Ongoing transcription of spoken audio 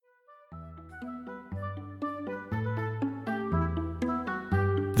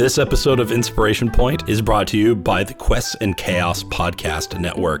This episode of Inspiration Point is brought to you by the Quests and Chaos Podcast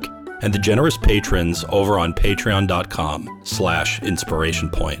Network and the generous patrons over on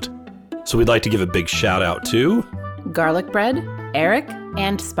patreon.com/inspirationpoint. So we'd like to give a big shout out to Garlic Bread, Eric,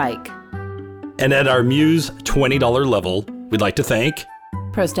 and Spike. And at our Muse $20 level, we'd like to thank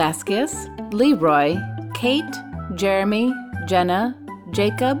Prostaskius, Leroy, Kate, Jeremy, Jenna,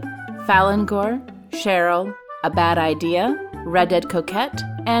 Jacob, Falangor, Cheryl, A Bad Idea, Red Dead Coquette,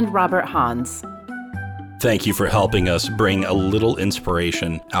 and Robert Hans. Thank you for helping us bring a little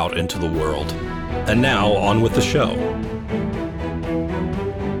inspiration out into the world. And now, on with the show.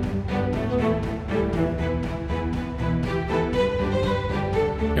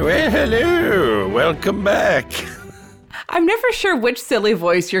 Well, hello. Welcome back. I'm never sure which silly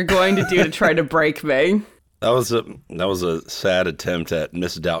voice you're going to do to try to break me. That was a sad attempt at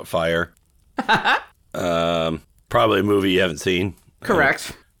Miss Doubtfire. Probably a movie you haven't seen.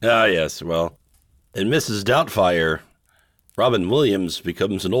 Correct. Yes. Well, in Mrs. Doubtfire, Robin Williams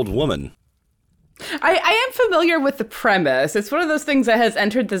becomes an old woman. I am familiar with the premise. It's one of those things that has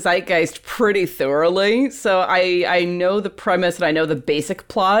entered the zeitgeist pretty thoroughly. So I know the premise and I know the basic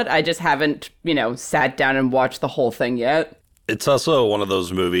plot. I just haven't, sat down and watched the whole thing yet. It's also one of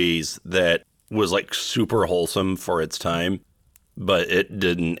those movies that was like super wholesome for its time, but it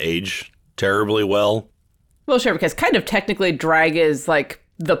didn't age terribly well. Well, sure, because kind of technically drag is like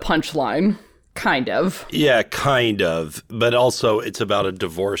the punchline. Kind of. Yeah, kind of. But also it's about a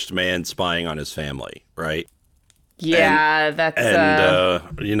divorced man spying on his family, right? Yeah, now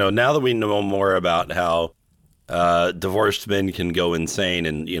that we know more about how divorced men can go insane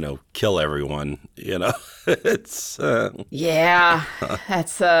and, kill everyone, it's... Yeah,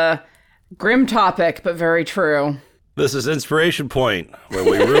 that's a grim topic, but very true. This is Inspiration Point, where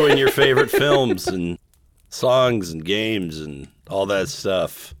we ruin your favorite films and songs and games and all that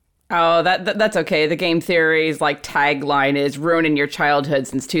stuff. Oh, that's okay. The Game Theory's tagline is ruining your childhood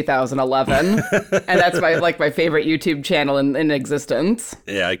since 2011. And that's my favorite YouTube channel in existence.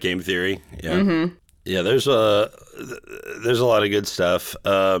 Yeah, Game Theory. Yeah. Mm-hmm. Yeah, there's a lot of good stuff.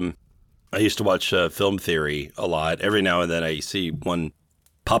 I used to watch Film Theory a lot. Every now and then I see one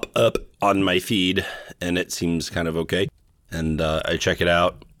pop up on my feed and it seems kind of okay. And I check it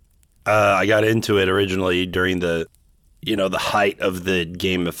out. I got into it originally during the height of the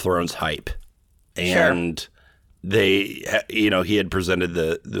Game of Thrones hype. And sure. he had presented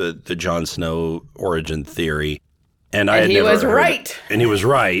the Jon Snow origin theory. And he was right. And he was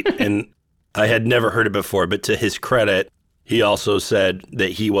right. And I had never heard it before. But to his credit, he also said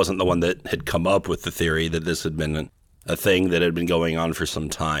that he wasn't the one that had come up with the theory, that this had been a thing that had been going on for some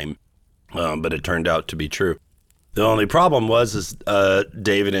time. But it turned out to be true. The only problem was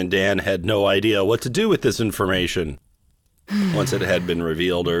David and Dan had no idea what to do with this information once it had been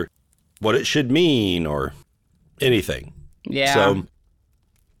revealed or what it should mean or anything. Yeah. So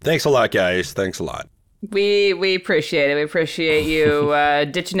thanks a lot, guys. Thanks a lot. We appreciate it. We appreciate you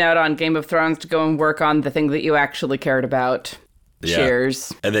ditching out on Game of Thrones to go and work on the thing that you actually cared about. Yeah.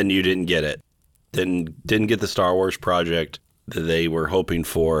 Cheers. And then you didn't get it. Didn't get the Star Wars project that they were hoping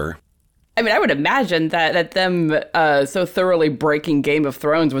for. I mean, I would imagine that them so thoroughly breaking Game of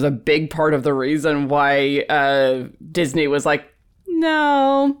Thrones was a big part of the reason why Disney was like,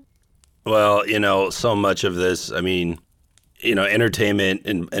 no. Well, so much of this, entertainment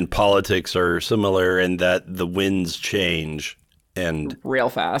and politics are similar in that the winds change. And real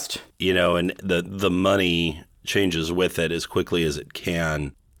fast. And the money changes with it as quickly as it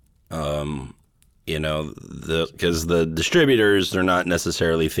can. Because the distributors, they're not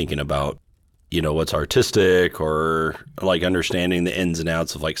necessarily thinking about, what's artistic or understanding the ins and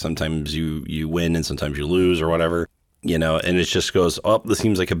outs of sometimes you win and sometimes you lose or whatever, and it just goes, oh, this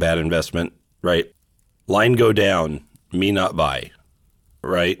seems like a bad investment, right? Line go down, me not buy,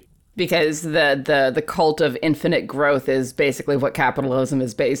 right? Because the cult of infinite growth is basically what capitalism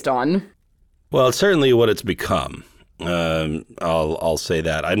is based on. Well, it's certainly what it's become. I'll say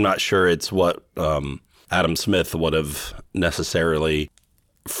that. I'm not sure it's what Adam Smith would have necessarily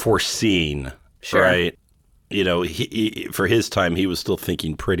foreseen, sure. Right? He for his time, he was still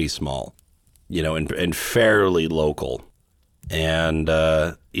thinking pretty small, and fairly local, and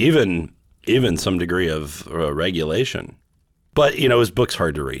even some degree of regulation. But, his book's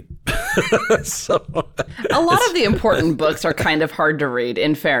hard to read. So a lot of the important books are kind of hard to read,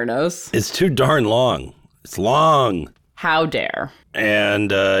 in fairness. It's too darn long. It's long. How dare.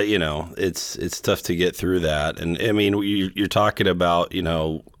 And, it's tough to get through that. And, you're talking about,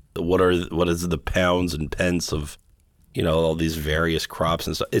 what is the pounds and pence of, all these various crops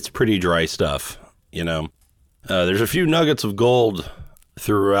and stuff. It's pretty dry stuff, There's a few nuggets of gold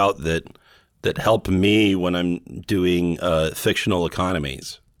throughout that help me when I'm doing fictional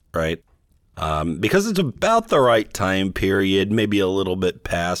economies, right? Because it's about the right time period, maybe a little bit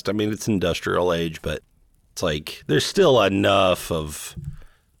past. I mean, it's industrial age, but it's like there's still enough of,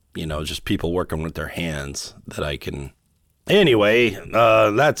 just people working with their hands that I can. Anyway,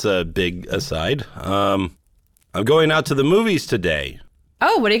 that's a big aside. I'm going out to the movies today.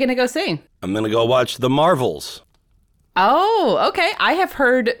 Oh, what are you going to go see? I'm going to go watch The Marvels. Oh, okay. I have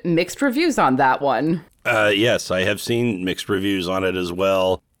heard mixed reviews on that one. Yes, I have seen mixed reviews on it as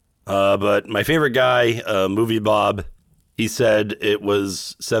well. But my favorite guy, Movie Bob, he said it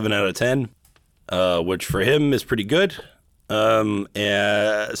was 7 out of 10, which for him is pretty good. So I'm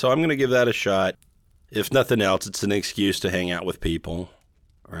going to give that a shot. If nothing else, it's an excuse to hang out with people,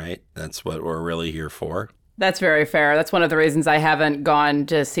 right? That's what we're really here for. That's very fair. That's one of the reasons I haven't gone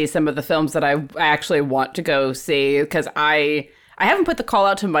to see some of the films that I actually want to go see, because I haven't put the call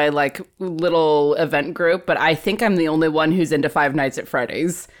out to my little event group, but I think I'm the only one who's into Five Nights at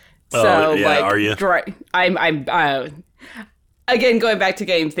Freddy's. So, are you? I'm again, going back to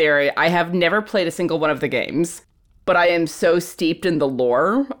game theory, I have never played a single one of the games, but I am so steeped in the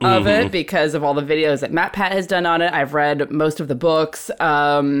lore of it because of all the videos that MatPat has done on it. I've read most of the books.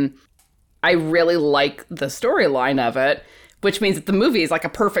 I really like the storyline of it, which means that the movie is like a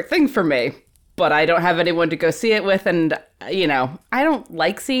perfect thing for me. But I don't have anyone to go see it with, and, I don't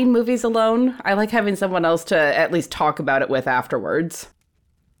like seeing movies alone. I like having someone else to at least talk about it with afterwards.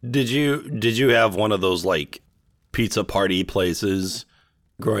 Did you have one of those pizza party places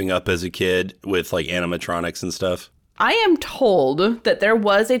growing up as a kid with animatronics and stuff? I am told that there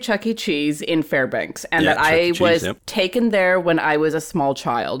was a Chuck E. Cheese in Fairbanks and that I was taken there when I was a small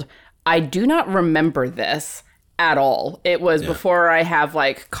child. I do not remember this at all. It was before I have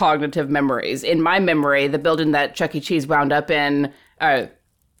cognitive memories. In my memory, the building that Chuck E. Cheese wound up in,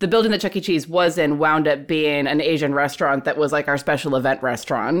 the building that Chuck E. Cheese was in wound up being an Asian restaurant that was our special event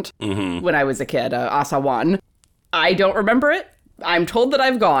restaurant when I was a kid, Asawan. I don't remember it. I'm told that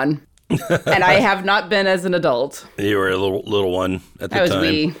I've gone, and I have not been as an adult. You were a little one at the time. I was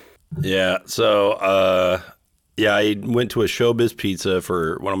wee. Yeah, so, I went to a Showbiz Pizza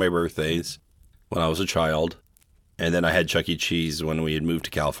for one of my birthdays when I was a child, and then I had Chuck E. Cheese when we had moved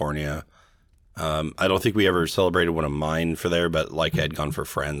to California. I don't think we ever celebrated one of mine for there, but I had gone for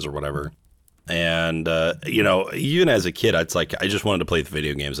friends or whatever. And, even as a kid, it's I just wanted to play the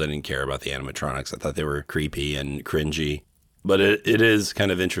video games. I didn't care about the animatronics. I thought they were creepy and cringy. But it is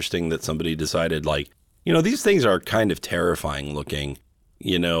kind of interesting that somebody decided, these things are kind of terrifying looking.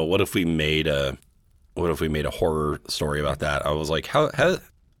 What if we made a horror story about that? I was like, how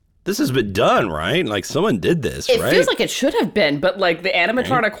this has been done, right? Someone did this, right? It feels like it should have been, but the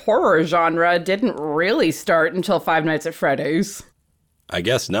animatronic horror genre didn't really start until Five Nights at Freddy's. I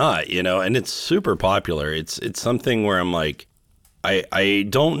guess not, and it's super popular. It's something where I'm I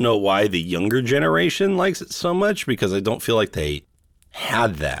don't know why the younger generation likes it so much, because I don't feel like they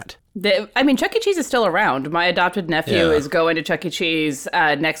had that. Chuck E. Cheese is still around. My adopted nephew is going to Chuck E. Cheese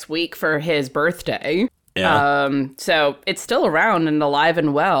next week for his birthday. Yeah. So it's still around and alive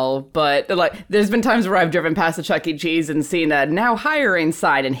and well, but there's been times where I've driven past the Chuck E. Cheese and seen a now hiring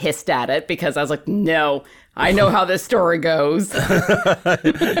sign and hissed at it because I was like, no, I know how this story goes.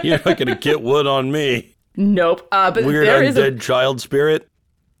 You're not going to get wood on me. Nope. But weird undead child spirit.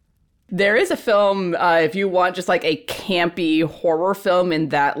 There is a film, if you want just a campy horror film in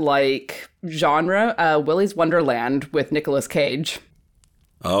that genre, Willy's Wonderland with Nicolas Cage.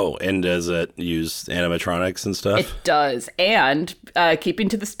 Oh, and does it use animatronics and stuff? It does. And keeping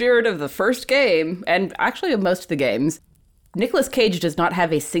to the spirit of the first game, and actually of most of the games, Nicolas Cage does not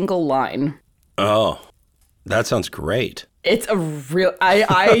have a single line. Oh, that sounds great. It's a real...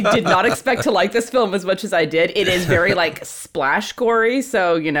 I did not expect to like this film as much as I did. It is very, splash gory,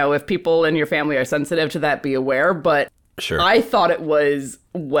 so, if people in your family are sensitive to that, be aware, but... Sure. I thought it was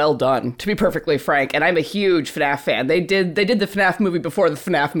well done, to be perfectly frank, and I'm a huge FNAF fan. They did the FNAF movie before the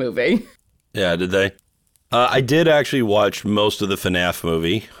FNAF movie. Yeah, did they? I did actually watch most of the FNAF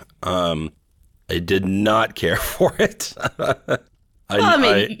movie. I did not care for it.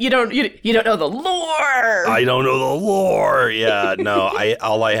 You don't know the lore. I don't know the lore. Yeah, no.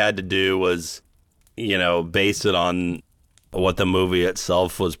 All I had to do was, base it on what the movie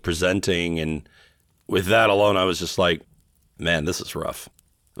itself was presenting, and with that alone, I was just like, man, this is rough.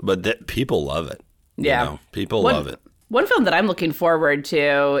 But people love it. Yeah. People love it. One film that I'm looking forward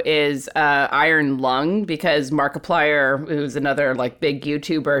to is Iron Lung, because Markiplier, who's another big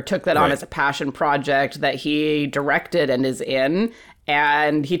YouTuber, took that on as a passion project that he directed and is in.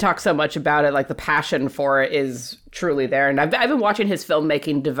 And he talks so much about it, like the passion for it is truly there. And I've been watching his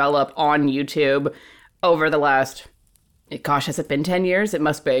filmmaking develop on YouTube over the last, gosh, has it been 10 years? It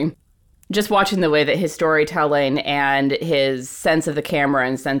must be. Just watching the way that his storytelling and his sense of the camera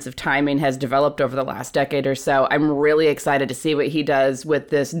and sense of timing has developed over the last decade or so, I'm really excited to see what he does with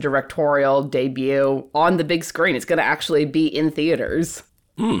this directorial debut on the big screen. It's going to actually be in theaters.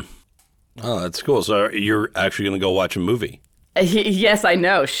 Oh, that's cool. So you're actually going to go watch a movie? Yes, I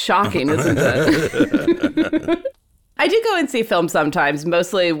know. Shocking, isn't it? I do go and see films sometimes,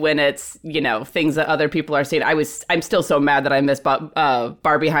 mostly when it's, things that other people are seeing. I'm still so mad that I missed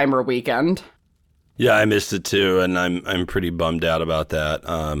Barbieheimer weekend. Yeah, I missed it too, and I'm pretty bummed out about that.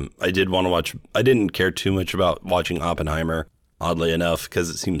 I did want to watch. I didn't care too much about watching Oppenheimer, oddly enough,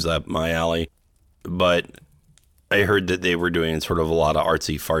 because it seems up my alley. But I heard that they were doing sort of a lot of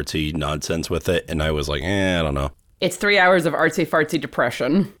artsy-fartsy nonsense with it, and I was like, I don't know. It's 3 hours of artsy-fartsy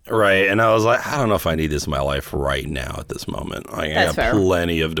depression. Right, and I was like, I don't know if I need this in my life right now at this moment. I have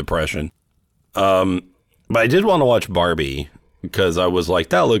plenty of depression. But I did want to watch Barbie, because I was like,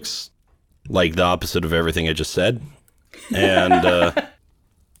 that looks like the opposite of everything I just said. And,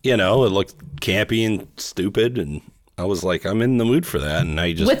 it looked campy and stupid, and I was like, I'm in the mood for that, and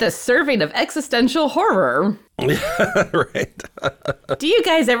I just... With a serving of existential horror. Right. Do you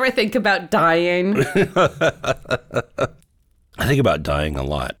guys ever think about dying? I think about dying a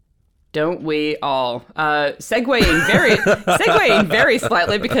lot. Don't we all? Segueing very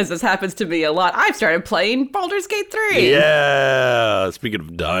slightly, because this happens to me a lot. I've started playing Baldur's Gate 3. Yeah. Speaking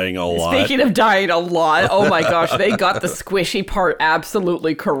of dying a lot. Oh my gosh, they got the squishy part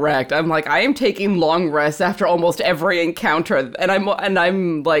absolutely correct. I'm like, I am taking long rests after almost every encounter, and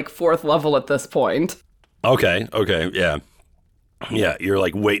I'm like 4th level at this point. Okay, yeah. Yeah, you're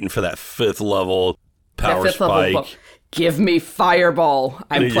like waiting for that 5th level power spike. Give me Fireball.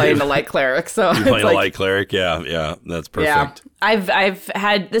 I'm playing the Light Cleric, so you're playing a Light Cleric. Yeah, that's perfect. Yeah, I've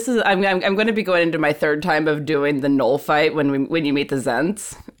had this is I'm going to be going into my 3rd time of doing the Knoll fight when you meet the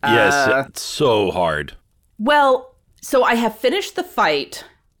Zents. Yes, it's so hard. Well, so I have finished the fight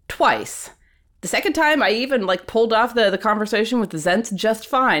twice. The second time, I even pulled off the conversation with the Zents just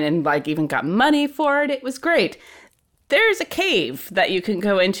fine, and even got money for it. It was great. There's a cave that you can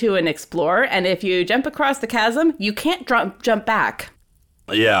go into and explore, and if you jump across the chasm, you can't jump back.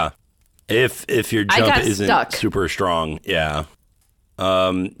 Yeah, if your jump isn't stuck. Super strong, yeah.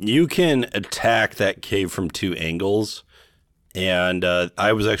 You can attack that cave from 2 angles, and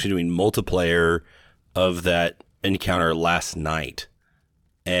I was actually doing multiplayer of that encounter last night.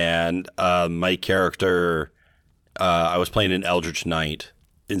 And my character, I was playing an Eldritch Knight,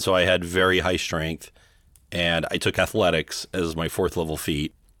 and so I had very high strength, and I took athletics as my 4th level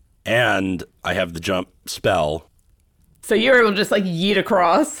feat, and I have the jump spell. So you were able to just yeet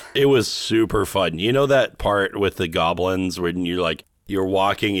across? It was super fun. You know that part with the goblins when you're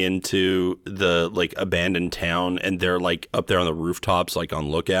walking into the abandoned town, and they're up there on the rooftops on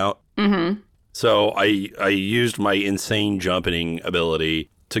lookout? Mm-hmm. So I used my insane jumping ability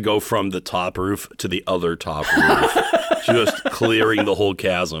to go from the top roof to the other top roof, just clearing the whole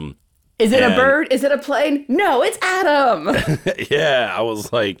chasm. Is it a bird? Is it a plane? No, it's Adam. Yeah, I was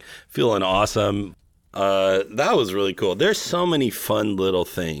feeling awesome. That was really cool. There's so many fun little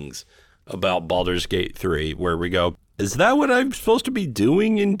things about Baldur's Gate 3 where we go, is that what I'm supposed to be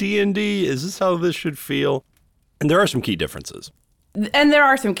doing in D&D? Is this how this should feel? And there are some key differences. And there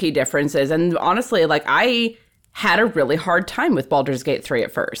are some key differences. And honestly, I had a really hard time with Baldur's Gate 3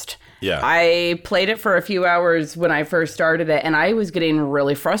 at first. Yeah. I played it for a few hours when I first started it, and I was getting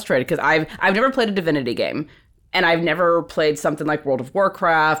really frustrated because I've never played a Divinity game. And I've never played something like World of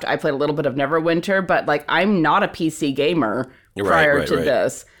Warcraft. I played a little bit of Neverwinter, but I'm not a PC gamer prior to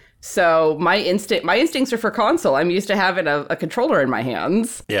this. So my instincts are for console. I'm used to having a controller in my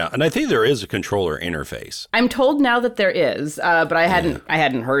hands. Yeah, and I think there is a controller interface. I'm told now that there is, but I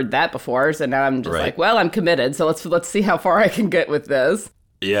hadn't heard that before. So now I'm just well, I'm committed. So let's see how far I can get with this.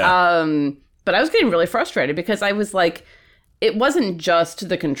 Yeah. But I was getting really frustrated because I was it wasn't just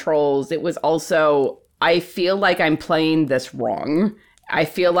the controls. It was also, I feel like I'm playing this wrong. I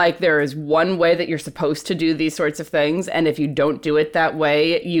feel like there is one way that you're supposed to do these sorts of things, and if you don't do it that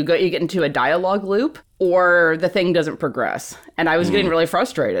way, you get into a dialogue loop, or the thing doesn't progress. And I was getting really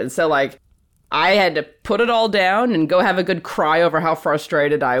frustrated. So I had to put it all down and go have a good cry over how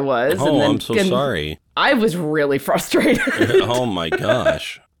frustrated I was. Oh, and then, I'm so sorry. I was really frustrated. Oh my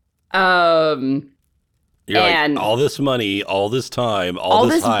gosh. You're and like, all this money, all this time, all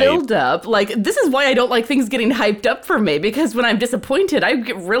this this hype. build up, like, this is why I don't like things getting hyped up for me, because when I'm disappointed, I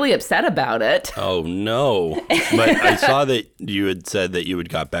get really upset about it. Oh, no. But I saw that you had said that you had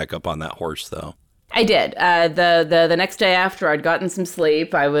got back up on that horse, though. I did. The next day after I'd gotten some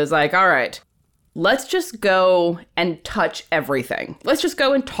sleep, I was like, all right, let's just go and touch everything. Let's just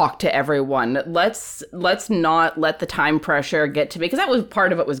go and talk to everyone. Let's not let the time pressure get to me, because that was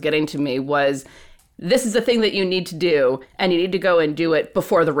part of what was getting to me was, this is a thing that you need to do, and you need to go and do it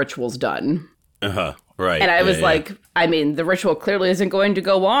before the ritual's done. Right. And I was like, I mean, the ritual clearly isn't going to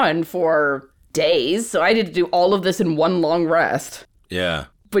go on for days, so I need to do all of this in one long rest. Yeah.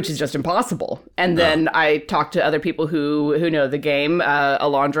 Which is just impossible. And then I talked to other people who know the game.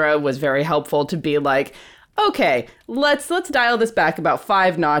 Alondra was very helpful to be like, okay, let's dial this back about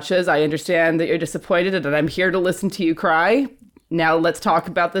 5 notches. I understand that you're disappointed and I'm here to listen to you cry. Now let's talk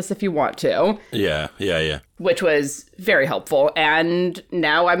about this if you want to. Yeah. Which was very helpful. And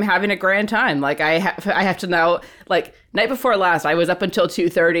now I'm having a grand time. Like, I have to now, like, night before last, I was up until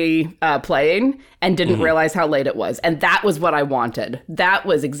 2:30 playing and didn't realize how late it was. And that was what I wanted. That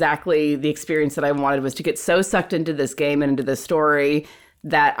was exactly the experience that I wanted, was to get so sucked into this game and into this story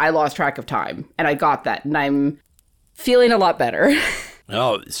that I lost track of time. And I got that. And I'm feeling a lot better.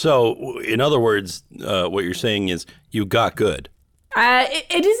 Oh, so in other words, what you're saying is you got good.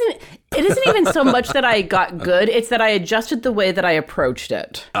 It isn't even so much that I got good. It's that I adjusted the way that I approached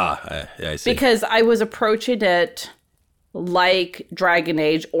it. I see. Because I was approaching it like Dragon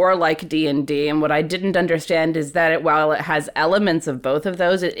Age or like D&D, and what I didn't understand is that while it has elements of both of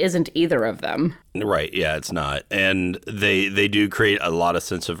those, it isn't either of them. Right, yeah, it's not. And they do create a lot of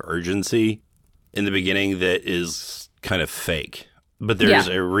sense of urgency in the beginning that is kind of fake. But there's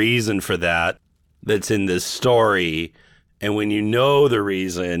a reason for that that's in this story. And when you know the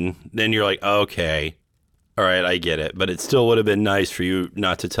reason, then you're like, okay, all right, I get it. But it still would have been nice for you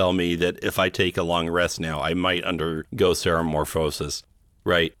not to tell me that if I take a long rest now, I might undergo ceramorphosis,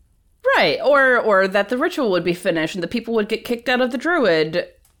 right? Right, or that the ritual would be finished and the people would get kicked out of the druid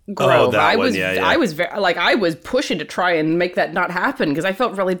grove. Oh, that one, yeah. I was I was pushing to try and make that not happen because I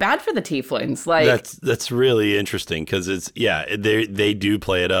felt really bad for the tieflings. Like, that's really interesting because they do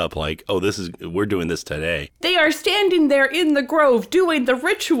play it up like, oh, we're doing this today. They are standing there in the grove doing the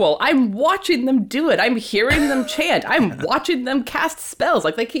ritual. I'm watching them do it. I'm hearing them chant. I'm watching them cast spells.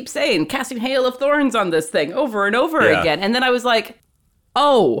 Like they keep saying, casting Hail of Thorns on this thing over and over again. And then I was like,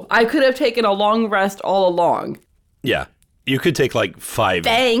 oh, I could have taken a long rest all along. Yeah. You could take like 5,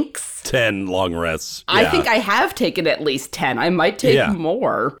 Thanks. 10 long rests. I think I have taken at least 10. I might take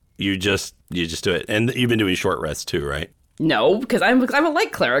more. You just do it. And you've been doing short rests too, right? No, because I'm a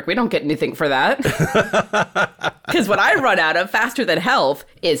light cleric. We don't get anything for that. Because what I run out of faster than health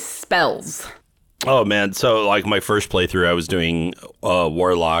is spells. Oh, man. So like my first playthrough, I was doing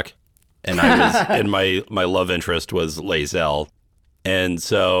Warlock. And I was and my love interest was Lae'zel. And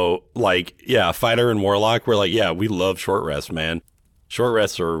so, like, yeah, Fighter and Warlock were like, yeah, we love short rests, man. Short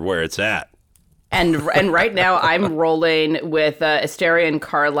rests are where it's at. And right now I'm rolling with Asterion,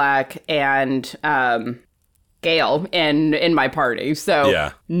 Karlach, and Gale in my party.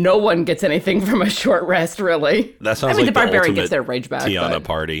 So no one gets anything from a short rest, really. That sounds like the Barbarian gets their rage back. Tiana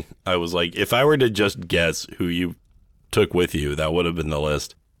party. I was like, if I were to just guess who you took with you, that would have been the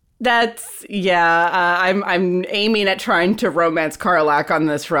list. That's, I'm aiming at trying to romance Karlach on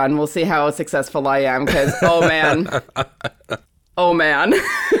this run. We'll see how successful I am, because, oh man.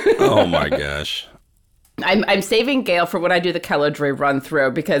 Oh my gosh. I'm saving Gale for when I do the Keladri run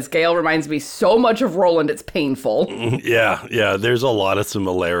through, because Gale reminds me so much of Roland, it's painful. Yeah, there's a lot of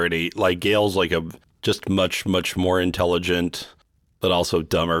similarity. Like, Gale's like a just much, much more intelligent, but also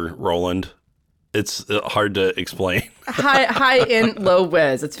dumber Roland. It's hard to explain. high int, low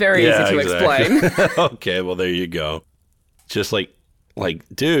whiz. It's very easy to explain. Okay, well, there you go. Just like,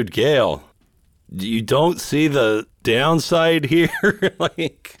 dude, Gale, you don't see the downside here?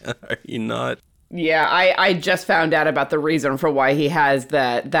 Like, are you not? Yeah, I just found out about the reason for why he has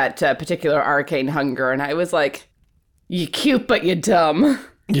that particular arcane hunger, and I was like, you cute, but you dumb.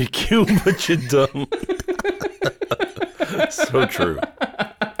 You cute, but you dumb. So true.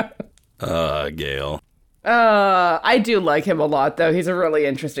 Gale. I do like him a lot, though. He's a really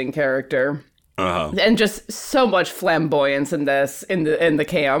interesting character. And just so much flamboyance in the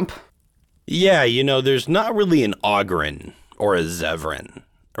camp. Yeah, there's not really an Oghren or a Zevran,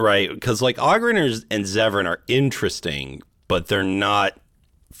 right? Because, like, Oghren and Zevran are interesting, but they're not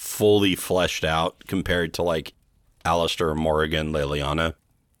fully fleshed out compared to, like, Alistair, Morrigan, Leliana.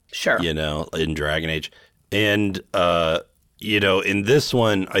 Sure. In Dragon Age. And, in this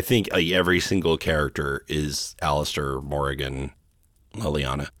one, I think every single character is Alistair, Morrigan,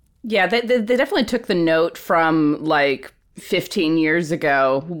 Liliana. Yeah, they definitely took the note from like 15 years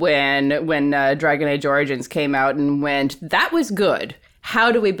ago when Dragon Age Origins came out and went, that was good.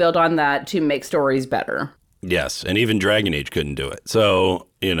 How do we build on that to make stories better? Yes, and even Dragon Age couldn't do it. So,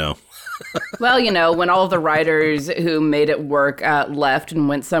 Well, when all of the writers who made it work left and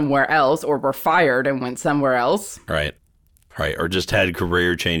went somewhere else, or were fired and went somewhere else. Right. Or just had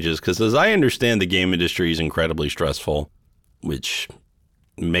career changes. Because as I understand, the game industry is incredibly stressful, which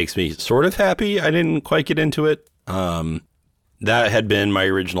makes me sort of happy I didn't quite get into it. That had been my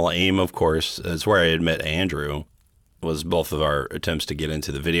original aim, of course. That's where I had met Andrew, was both of our attempts to get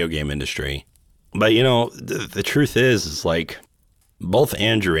into the video game industry. But, the truth is like, both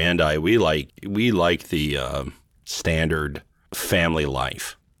Andrew and I, we like the standard family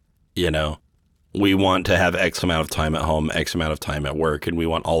life. We want to have X amount of time at home, X amount of time at work, and we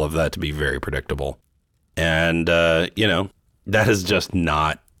want all of that to be very predictable. And, that is just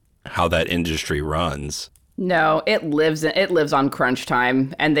not how that industry runs. No, it lives on crunch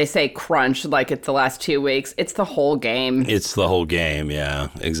time, and they say crunch like it's the last 2 weeks. It's the whole game. It's the whole game, yeah,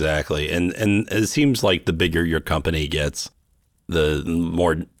 exactly. And it seems like the bigger your company gets, the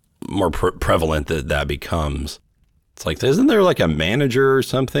more prevalent that becomes. It's like, isn't there like a manager or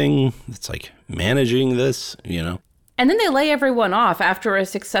something? It's like managing this, And then they lay everyone off after a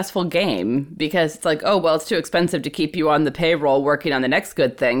successful game because it's like, oh, well, it's too expensive to keep you on the payroll working on the next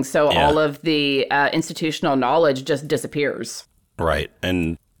good thing. So all of the institutional knowledge just disappears. Right.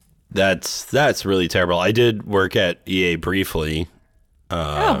 And that's really terrible. I did work at EA briefly.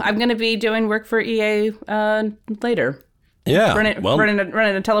 I'm going to be doing work for EA later. Yeah. Running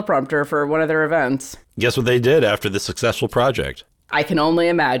a teleprompter for one of their events. Guess what they did after the successful project? I can only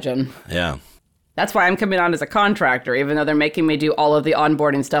imagine. Yeah. That's why I'm coming on as a contractor, even though they're making me do all of the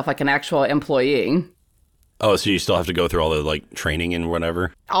onboarding stuff like an actual employee. Oh, so you still have to go through all the like training and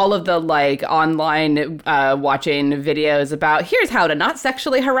whatever? All of the like online watching videos about here's how to not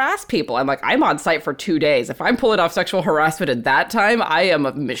sexually harass people. I'm like, I'm on site for 2 days. If I'm pulling off sexual harassment at that time, I am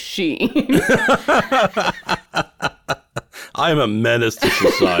a machine. I'm a menace to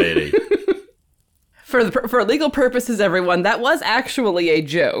society. For legal purposes, everyone, that was actually a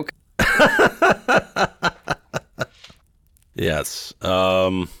joke. Yes.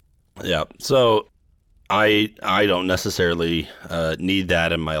 Yeah. So I don't necessarily need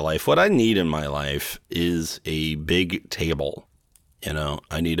that in my life. What I need in my life is a big table.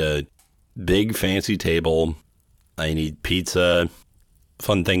 I need a big fancy table. I need pizza,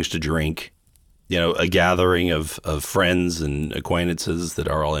 fun things to drink, a gathering of friends and acquaintances that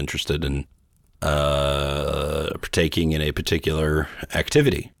are all interested in partaking in a particular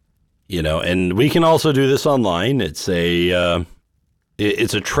activity. And we can also do this online. It's a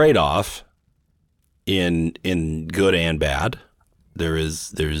trade-off in good and bad.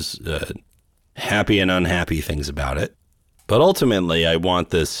 There's happy and unhappy things about it. But ultimately, I want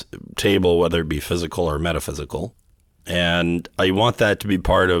this table, whether it be physical or metaphysical, and I want that to be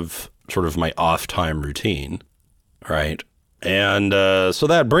part of sort of my off-time routine, right? And so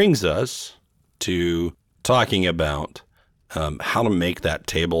that brings us to talking about how to make that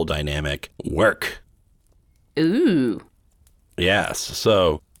table dynamic work. Ooh. Yes.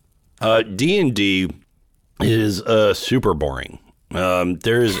 So D&D is super boring.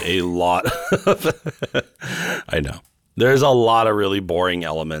 There's a lot of I know. There's a lot of really boring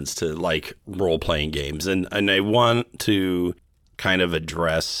elements to like role-playing games. And I want to kind of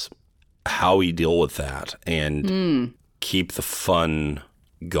address how we deal with that and keep the fun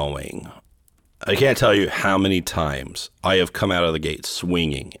going. I can't tell you how many times I have come out of the gate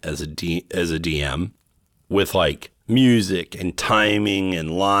swinging as a DM with like music and timing and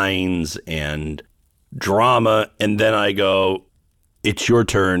lines and drama. And then I go, it's your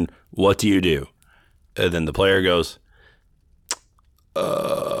turn. What do you do? And then the player goes,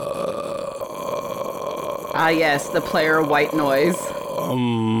 yes, the player white noise.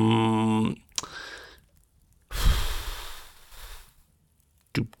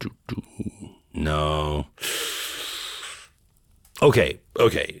 No. Okay.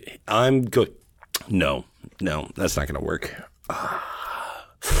 I'm good. No, that's not going to work.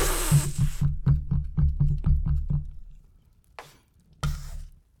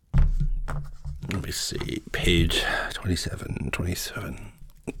 Let me see. Page 27.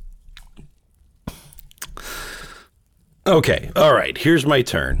 Okay. All right. Here's my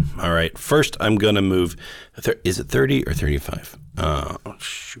turn. All right. First, I'm going to move. Is it 30 or 35? Oh,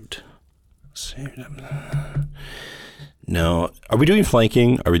 shoot. No. Are we doing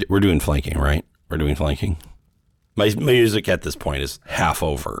flanking? We're doing flanking, right? We're doing flanking. My music at this point is half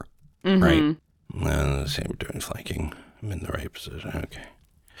over, right? Same, we're doing flanking. I'm in the right position. Okay.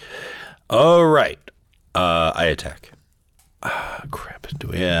 All right. I attack. Crap.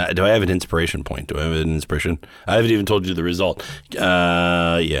 Do I have an inspiration point? Do I have an inspiration? I haven't even told you the result.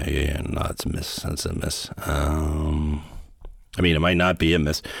 Yeah. No, it's a miss. That's a miss. I mean, it might not be a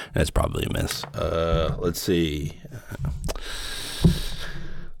miss. That's probably a miss. Let's see.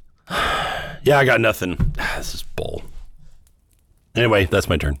 Yeah, I got nothing. This is bull. Anyway, that's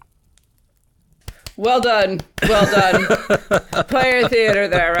my turn. Well done. Player theater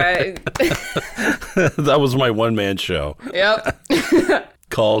there, right? That was my one-man show. Yep.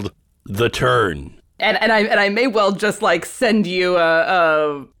 Called The Turn. And I may well just like send you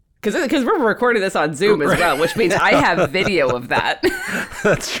because we're recording this on Zoom as well, which means I have video of that.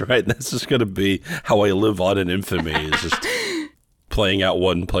 That's right. That's just going to be how I live on in infamy, is just playing out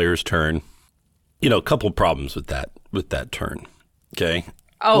one player's turn. You know, a couple problems with that turn. Okay.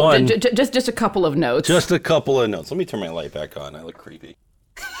 Oh, one, just a couple of notes. Just a couple of notes. Let me turn my light back on. I look creepy.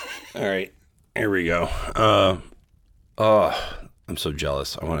 All right. Here we go. I'm so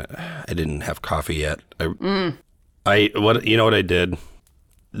jealous. I didn't have coffee yet. You know what I did?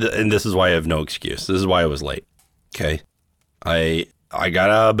 And this is why I have no excuse. This is why I was late. Okay. I got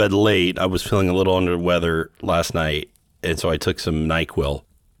out of bed late. I was feeling a little under the weather last night, and so I took some NyQuil,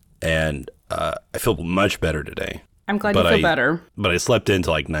 and I feel much better today. I'm glad you feel better. But I slept into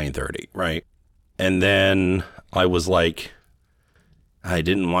like 9:30, right? And then I was like, I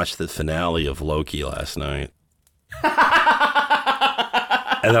didn't watch the finale of Loki last night. And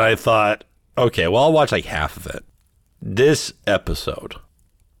then I thought, okay, well, I'll watch like half of it. This episode,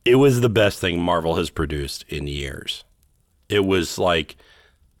 it was the best thing Marvel has produced in years. It was like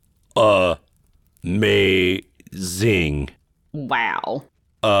amazing. Wow.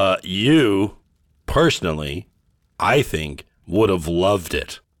 You, personally, I think, would have loved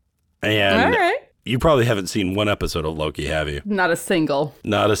it. And all right. You probably haven't seen one episode of Loki, have you? Not a single.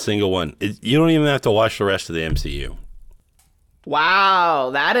 Not a single one. You don't even have to watch the rest of the MCU.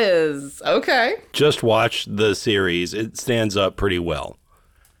 Wow, that is okay. Just watch the series. It stands up pretty well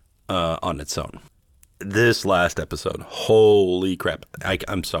on its own. This last episode, holy crap.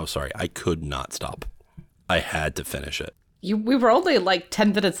 I'm so sorry. I could not stop. I had to finish it. We were only like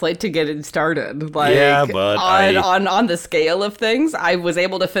 10 minutes late to get it started. Like, yeah, but on the scale of things, I was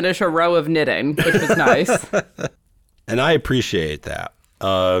able to finish a row of knitting, which was nice. And I appreciate that.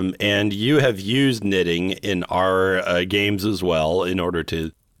 And you have used knitting in our games as well in order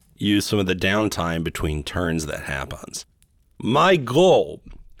to use some of the downtime between turns that happens. My goal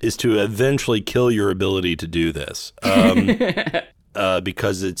is to eventually kill your ability to do this.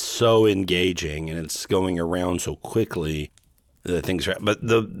 Because it's so engaging and it's going around so quickly. But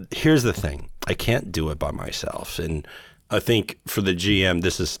here's the thing. I can't do it by myself. And I think for the GM,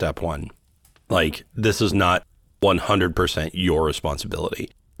 this is step one. Like, this is not 100% your responsibility.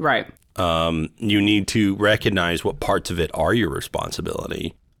 Right. You need to recognize what parts of it are your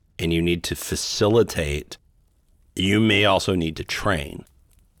responsibility, and you need to facilitate. You may also need to train,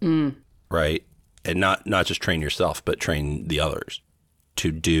 right? And not just train yourself, but train the others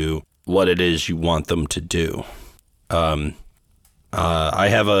to do what it is you want them to do. I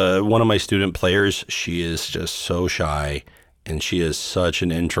have one of my student players. She is just so shy, and she is such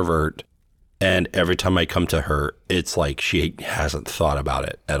an introvert. And every time I come to her, it's like she hasn't thought about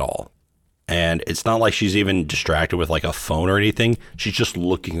it at all. And it's not like she's even distracted with like a phone or anything. She's just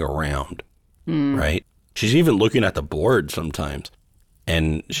looking around, right? She's even looking at the board sometimes.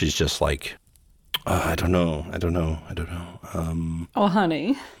 And she's just like, I don't know. Oh,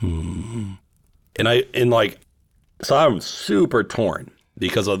 honey. So I'm super torn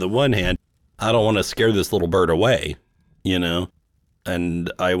because on the one hand, I don't want to scare this little bird away, you know?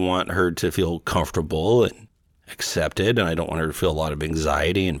 And I want her to feel comfortable and accepted, and I don't want her to feel a lot of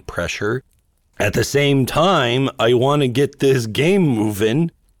anxiety and pressure. At the same time, I want to get this game moving,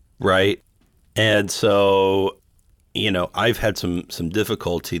 right? And so, you know, I've had some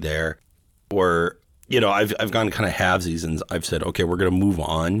difficulty there where, you know, I've gone kind of halvesies, and I've said, okay, we're going to move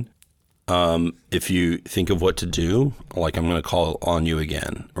on. If you think of what to do, like, I'm going to call on you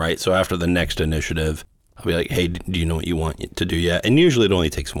again, right? So after the next initiative, I'll be like, hey, do you know what you want to do yet? And usually it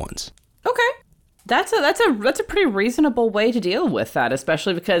only takes once. Okay. That's a pretty reasonable way to deal with that,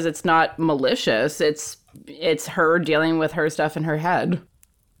 especially because it's not malicious. It's her dealing with her stuff in her head.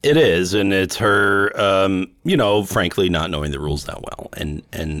 It is, and it's her, you know, frankly, not knowing the rules that well,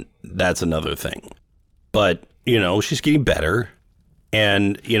 and that's another thing. But, you know, she's getting better,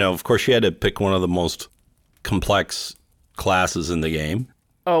 and, you know, of course, she had to pick one of the most complex classes in the game.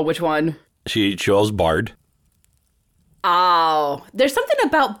 Oh, which one? She chose Bard. Oh, there's something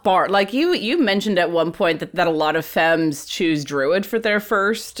about Bard. Like you mentioned at one point that a lot of femmes choose Druid for their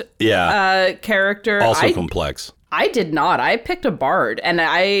first character. Also complex. I did not. I picked a Bard, and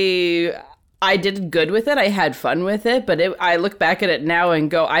I did good with it. I had fun with it, but I look back at it now and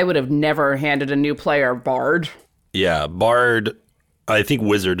go, I would have never handed a new player Bard. Yeah, Bard, I think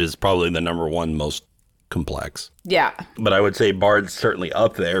Wizard is probably the number one most complex. Yeah. But I would say Bard's certainly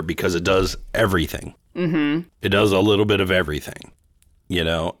up there because it does everything. Mm-hmm. It does a little bit of everything,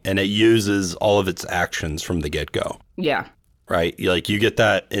 and it uses all of its actions from the get-go. Yeah. Right? Like, you get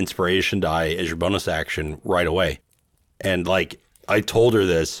that inspiration die as your bonus action right away. And, like, I told her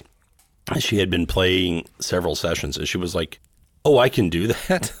this. She had been playing several sessions, and she was like, oh, I can do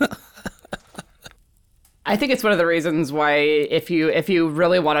that? I think it's one of the reasons why if you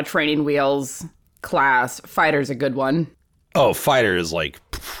really want a training wheels class, Fighter's a good one. Oh, Fighter is like,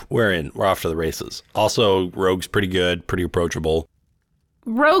 we're off to the races. Also, Rogue's pretty good, pretty approachable.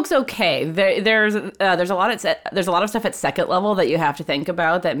 Rogue's okay. There's a lot of stuff at second level that you have to think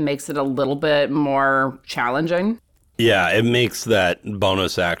about that makes it a little bit more challenging. Yeah, it makes that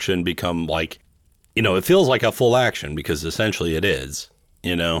bonus action become like, it feels like a full action because essentially it is.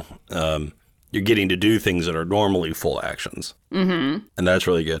 You're getting to do things that are normally full actions, and that's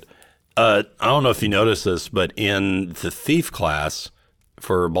really good. I don't know if you noticed this, but in the Thief class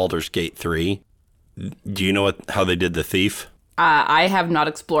for Baldur's Gate 3, do you know how they did the Thief? I have not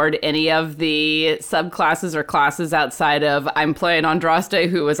explored any of the subclasses or classes outside of I'm playing Andraste,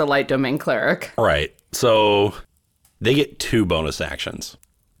 who is a light domain cleric. Right. So they get 2 bonus actions.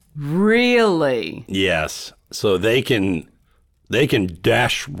 Really? Yes. So they can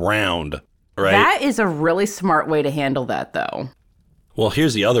dash round, right? That is a really smart way to handle that, though. Well,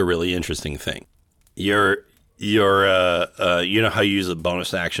 here's the other really interesting thing. You know how you use a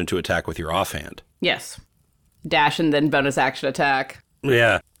bonus action to attack with your offhand? Yes. Dash and then bonus action attack.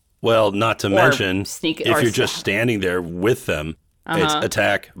 Yeah. Well, not to mention, sneak, if you're just standing there with them, it's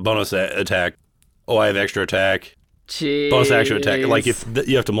attack, bonus attack. Oh, I have extra attack. Jeez. Bonus action attack. Like, if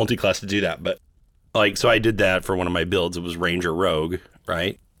you have to multi-class to do that. But, like, so I did that for one of my builds. It was Ranger Rogue,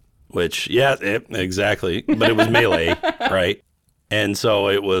 right? Which, exactly. But it was melee, right? And so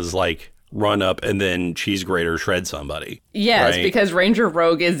it was like run up and then cheese grater shred somebody. Yes, right? Because Ranger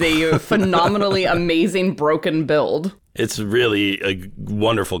Rogue is a phenomenally amazing broken build. It's really a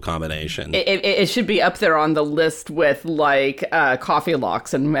wonderful combination. It should be up there on the list with like coffee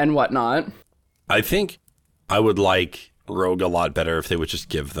locks and whatnot. I think I would like Rogue a lot better if they would just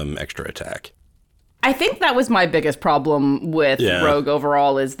give them extra attack. I think that was my biggest problem with Rogue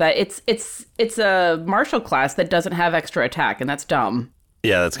overall is that it's a martial class that doesn't have extra attack, and that's dumb.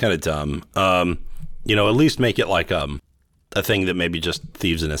 Yeah, that's kind of dumb. At least make it like a thing that maybe just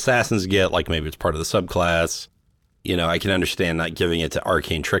thieves and assassins get, like maybe it's part of the subclass. I can understand not giving it to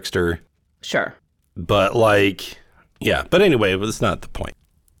Arcane Trickster. Sure. But but anyway, that's not the point.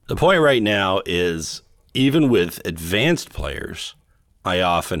 The point right now is even with advanced players, I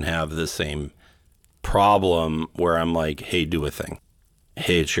often have the same problem where I'm like, hey, do a thing.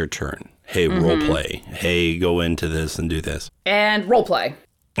 Hey, it's your turn. Hey, role play. Hey, go into this and do this. And role play.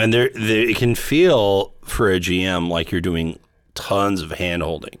 And it can feel for a GM like you're doing tons of hand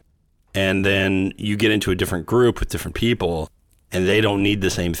holding. And then you get into a different group with different people and they don't need the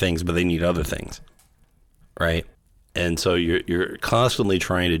same things, but they need other things. Right? And so you're constantly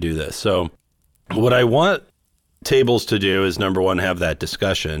trying to do this. So what I want tables to do is, number one, have that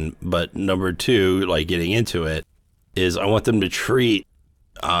discussion, but number two, like getting into it, is I want them to treat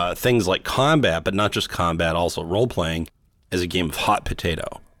things like combat, but not just combat, also role-playing, as a game of hot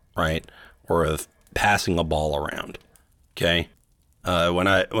potato, right? Or of passing a ball around, okay? When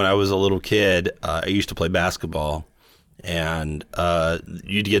I was a little kid, I used to play basketball, and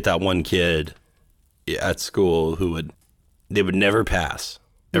you'd get that one kid at school who they would never pass.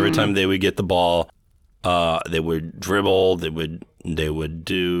 Every time they would get the ball, they would dribble, they would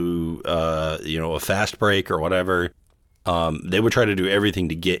do a fast break or whatever. They would try to do everything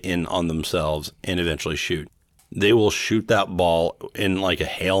to get in on themselves and eventually shoot. They will shoot that ball in like a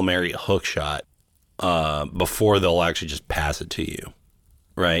Hail Mary hook shot before they'll actually just pass it to you,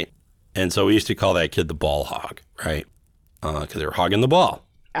 right? And so we used to call that kid the ball hog, right? Because they were hogging the ball.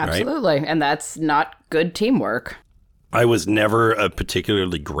 Absolutely, right? And that's not good teamwork. I was never a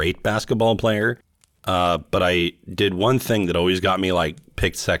particularly great basketball player. But I did one thing that always got me like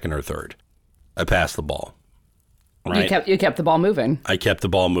picked second or third. I passed the ball. Right? You kept the ball moving. I kept the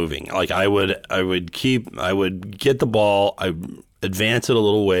ball moving. Like I would get the ball, I would advance it a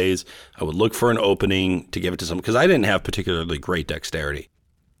little ways, I would look for an opening to give it to someone, because I didn't have particularly great dexterity.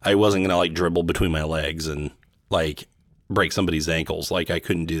 I wasn't gonna like dribble between my legs and like break somebody's ankles. Like I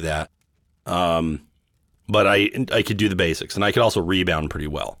couldn't do that. But I could do the basics, and I could also rebound pretty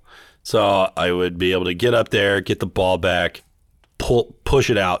well. So I would be able to get up there, get the ball back, push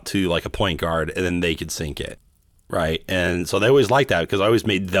it out to like a point guard, and then they could sink it, right? And so they always liked that because I always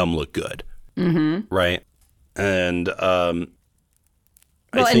made them look good, right? And well,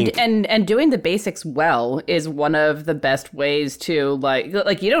 I think, and doing the basics well is one of the best ways to like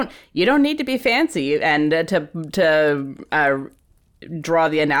you don't need to be fancy, and to draw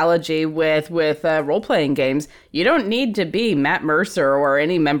the analogy with role playing games, you don't need to be Matt Mercer or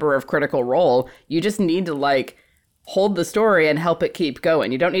any member of Critical Role. You just need to like hold the story and help it keep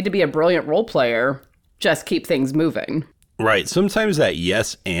going. You don't need to be a brilliant role player. Just keep things moving. right. Sometimes that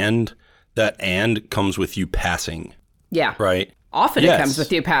that and comes with you passing. Yeah. Right. Often Yes. it comes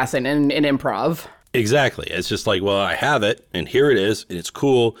with you passing in improv. Exactly. It's just like, well, I have it, and here it is, and it's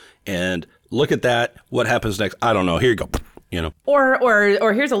cool, and look at that. What happens next? I don't know. Here you go. You know.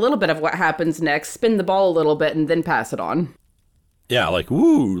 Or here's a little bit of what happens next. Spin the ball a little bit and then pass it on. Yeah, like,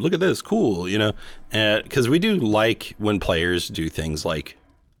 woo, look at this, cool, you know? Because we do like when players do things like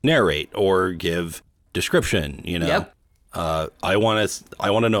narrate or give description, you know? Yep. I want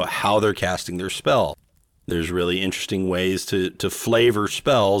to know how they're casting their spell. There's really interesting ways to flavor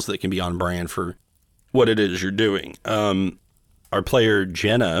spells that can be on brand for what it is you're doing. Our player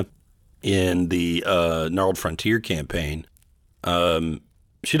Jenna in the Gnarled Frontier campaign,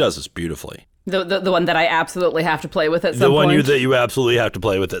 she does this beautifully. The one that I absolutely have to play with at some point. The one that you absolutely have to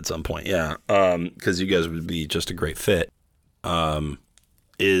play with at some point, yeah. Because you guys would be just a great fit.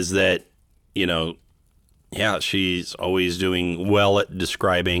 Is that, you know, yeah, she's always doing well at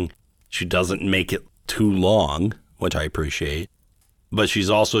describing. She doesn't make it too long, which I appreciate. But she's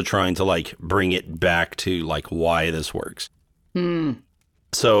also trying to, like, bring it back to, like, why this works.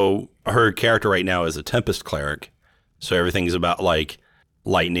 So her character right now is a Tempest Cleric. So everything's about, like,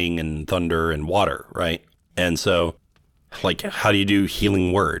 lightning and thunder and water, right? And so, like, how do you do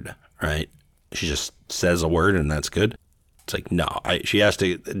healing word, right? She just says a word and that's good. It's like, no, she has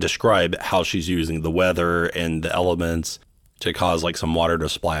to describe how she's using the weather and the elements to cause like some water to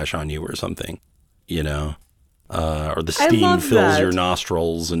splash on you or something, you know? Or the steam fills your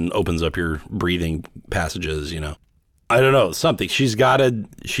nostrils and opens up your breathing passages, you know? I don't know, something. She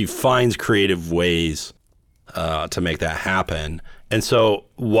finds creative ways to make that happen. And so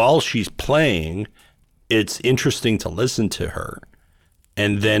while she's playing, it's interesting to listen to her.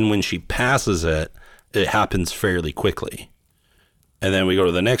 And then when she passes it, it happens fairly quickly. And then we go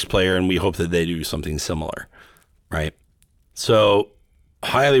to the next player and we hope that they do something similar, right? So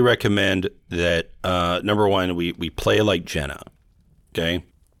highly recommend that, number one, we play like Jenna, okay?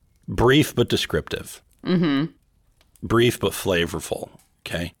 Brief but descriptive. Mm-hmm. Brief but flavorful,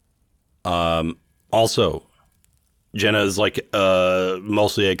 okay? Also, Jenna is like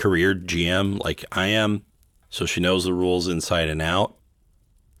mostly a career GM like I am, so she knows the rules inside and out.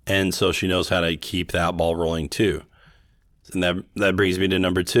 And so she knows how to keep that ball rolling too. And that brings me to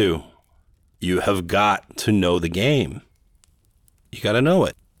number 2. You have got to know the game. You got to know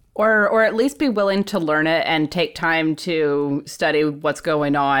it. Or at least be willing to learn it and take time to study what's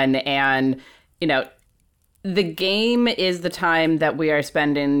going on. And, you know, the game is the time that we are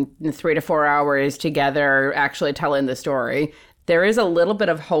spending 3 to 4 hours together actually telling the story. There is a little bit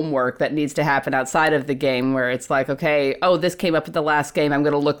of homework that needs to happen outside of the game where it's like, okay, oh, this came up at the last game. I'm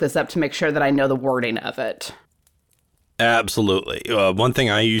going to look this up to make sure that I know the wording of it. Absolutely. One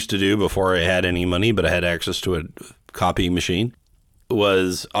thing I used to do before I had any money, but I had access to a copy machine,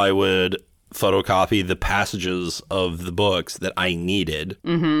 was I would photocopy the passages of the books that I needed.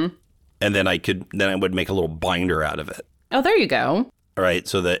 Mm-hmm. And then I would make a little binder out of it. Oh, there you go. All right.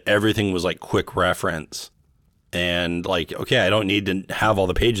 So that everything was like quick reference. And like, okay, I don't need to have all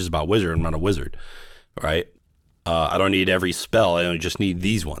the pages about wizard. I'm not a wizard. Right. I don't need every spell. I just need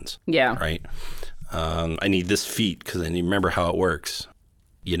these ones. Yeah. Right. I need this feat because I need to remember how it works.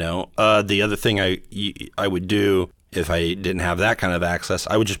 You know, the other thing I would do if I didn't have that kind of access,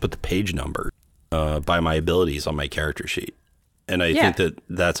 I would just put the page number by my abilities on my character sheet. And I think that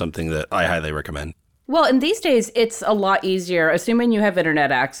that's something that I highly recommend. Well, and these days, it's a lot easier, assuming you have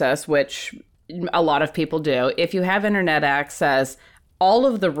internet access, which a lot of people do. If you have internet access, all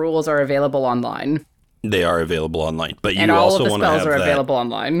of the rules are available online. They are available online. But you and all also of the want to have spells are that. available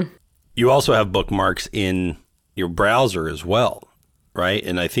online. You also have bookmarks in your browser as well, right?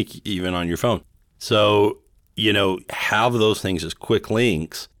 And I think even on your phone. So, you know, have those things as quick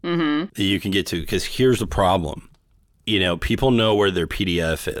links that you can get to. Because here's the problem. You know, people know where their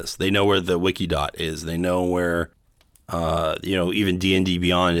PDF is. They know where the Wikidot is. They know where, you know, even D&D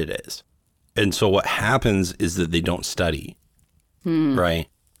Beyond it is. And so what happens is that they don't study, right?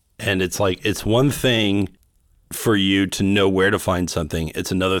 And it's like, it's one thing for you to know where to find something.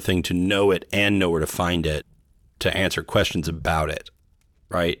 It's another thing to know it and know where to find it to answer questions about it,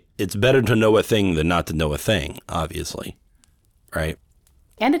 right? It's better to know a thing than not to know a thing, obviously, right?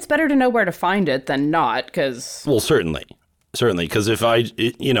 And it's better to know where to find it than not, because... Well, certainly, because if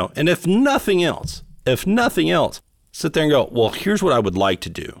and if nothing else, sit there and go, well, here's what I would like to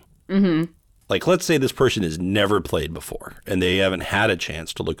do. Mm-hmm. Like, let's say this person has never played before and they haven't had a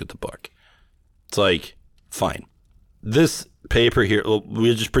chance to look at the book. It's like, fine. This paper here,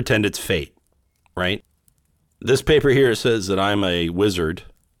 we'll just pretend it's fate, right? This paper here says that I'm a wizard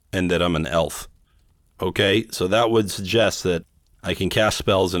and that I'm an elf. Okay, so that would suggest that I can cast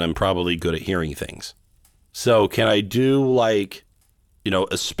spells and I'm probably good at hearing things. So can I do like,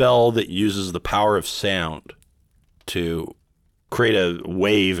 a spell that uses the power of sound to create a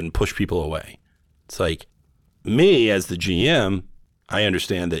wave and push people away? It's like, me as the GM, I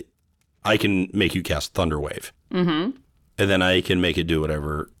understand that I can make you cast Thunderwave. Mm-hmm. And then I can make it do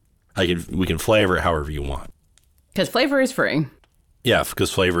whatever. We can flavor it however you want. Because flavor is free. Yeah,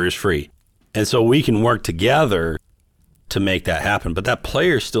 because flavor is free. And so we can work together to make that happen. But that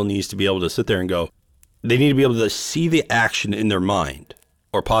player still needs to be able to sit there and go, they need to be able to see the action in their mind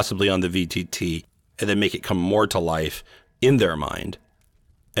or possibly on the VTT and then make it come more to life in their mind.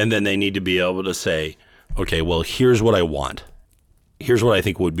 And then they need to be able to say, okay, well, here's what I want. Here's what I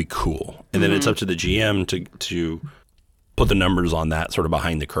think would be cool. And then it's up to the GM to put the numbers on that sort of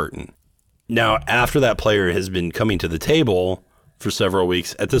behind the curtain. Now, after that player has been coming to the table for several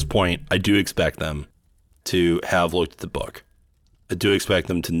weeks, at this point, I do expect them to have looked at the book. I do expect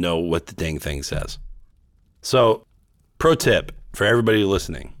them to know what the dang thing says. So, pro tip for everybody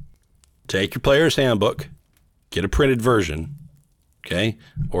listening, take your player's handbook, get a printed version, okay?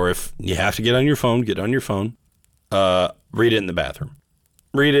 Or if you have to get on your phone, get on your phone. Read it in the bathroom.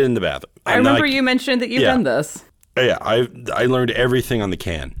 I remember you mentioned that you've done this. Yeah, I learned everything on the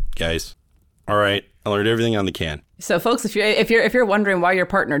can, guys. All right, I learned everything on the can. So, folks, if you're wondering why your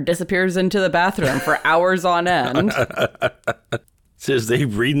partner disappears into the bathroom for hours on end, says they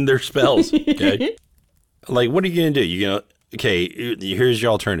reading their spells. Okay, like what are you gonna do? Here's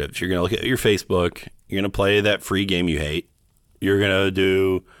your alternatives. You're gonna look at your Facebook. You're gonna play that free game you hate. You're gonna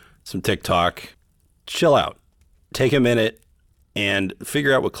do some TikTok. Chill out. Take a minute and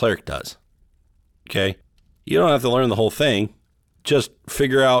figure out what cleric does. Okay, you don't have to learn the whole thing. Just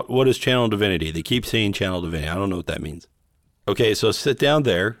figure out what is channel divinity. They keep saying channel divinity. I don't know what that means. Okay, so sit down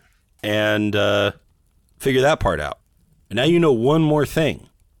there and figure that part out. And now you know one more thing.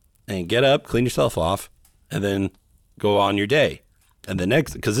 And get up, clean yourself off, and then go on your day. And the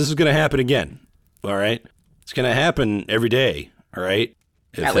next, because this is going to happen again, all right? It's going to happen every day, all right?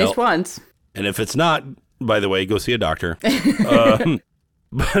 At least once. And if it's not, by the way, go see a doctor.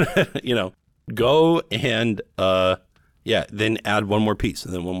 But, go and... then add one more piece,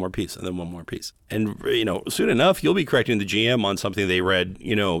 and then one more piece, and then one more piece. And, soon enough, you'll be correcting the GM on something they read,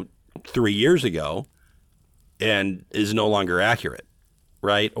 3 years ago and is no longer accurate,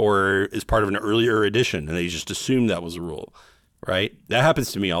 right? Or is part of an earlier edition, and they just assume that was a rule, right? That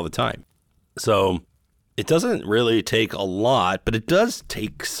happens to me all the time. So it doesn't really take a lot, but it does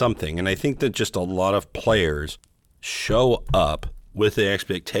take something. And I think that just a lot of players show up with the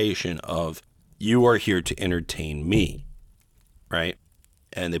expectation of, you are here to entertain me. Right?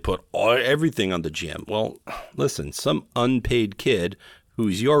 And they put everything on the GM. Well, listen, some unpaid kid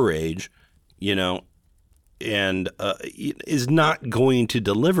who's your age, and is not going to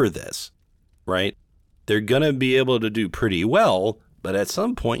deliver this, right? They're going to be able to do pretty well, but at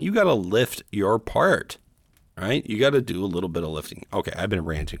some point you got to lift your part, right? You got to do a little bit of lifting. Okay, I've been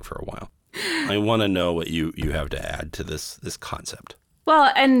ranting for a while. I want to know what you have to add to this concept.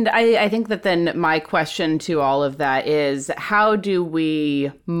 Well, and I think that then my question to all of that is, how do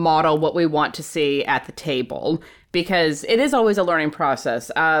we model what we want to see at the table? Because it is always a learning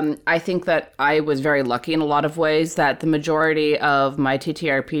process. I think that I was very lucky in a lot of ways that the majority of my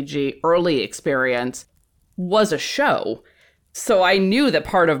TTRPG early experience was a show. So I knew that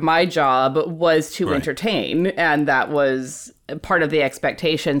part of my job was to entertain, and that was part of the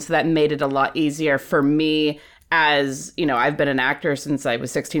expectation. So that made it a lot easier for me. As, I've been an actor since I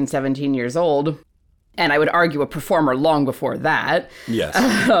was 16, 17 years old, and I would argue a performer long before that. Yes.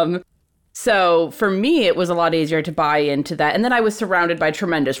 So for me, it was a lot easier to buy into that. And then I was surrounded by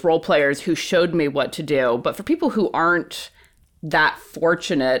tremendous role players who showed me what to do. But for people who aren't that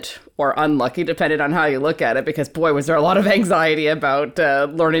fortunate or unlucky, depending on how you look at it, because boy, was there a lot of anxiety about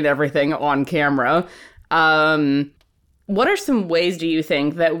learning everything on camera. What are some ways, do you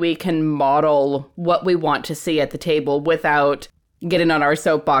think, that we can model what we want to see at the table without getting on our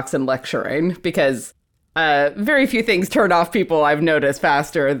soapbox and lecturing? Because very few things turn off people, I've noticed,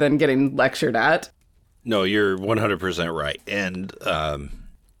 faster than getting lectured at. No, you're 100% right. And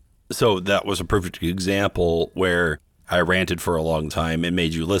so that was a perfect example where I ranted for a long time and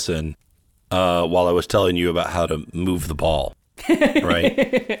made you listen while I was telling you about how to move the ball,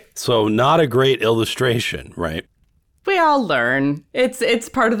 right? So not a great illustration, right? We all learn. It's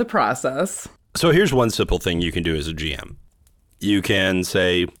part of the process. So here's one simple thing you can do as a GM. You can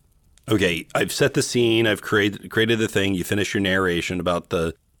say, okay, I've set the scene, I've created the thing, you finish your narration about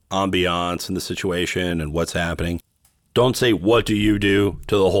the ambiance and the situation and what's happening. Don't say, what do you do,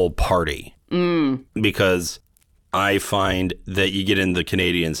 to the whole party. Because I find that you get in the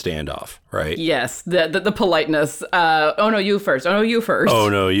Canadian standoff, right? Yes, the politeness. Oh, no, you first. Oh, no, you first. Oh,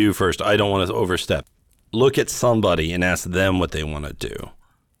 no, you first. I don't want to overstep. Look at somebody and ask them what they want to do,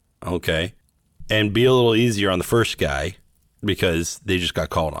 okay? And be a little easier on the first guy because they just got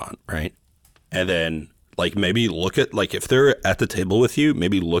called on, right? And then, like, maybe look at, like, if they're at the table with you,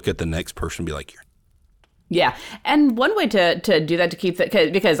 maybe look at the next person and be like, yeah. And one way to do that, to keep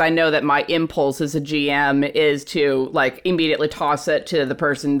that, because I know that my impulse as a GM is to, like, immediately toss it to the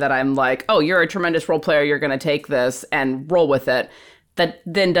person that I'm like, oh, you're a tremendous role player, you're going to take this and roll with it. That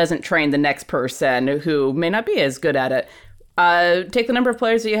then doesn't train the next person who may not be as good at it. Take the number of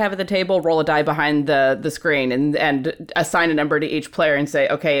players that you have at the table, roll a die behind the screen, and assign a number to each player and say,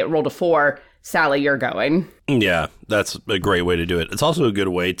 okay, it rolled a 4. Sally, you're going. Yeah, that's a great way to do it. It's also a good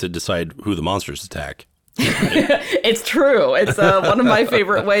way to decide who the monsters attack. It's true. It's one of my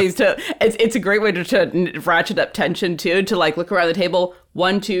favorite ways to. It's a great way to ratchet up tension too. To like look around the table.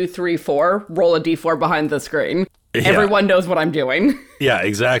 1, 2, 3, 4. Roll a d4 behind the screen. Yeah. Everyone knows what I'm doing. Yeah,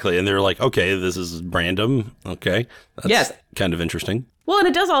 exactly. And they're like, okay, this is random. Okay, that's kind of interesting. Well, and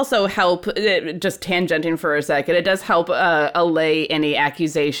it does also help, just tangenting for a second, it does help allay any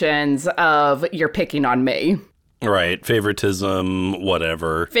accusations of you're picking on me. Right. Favoritism,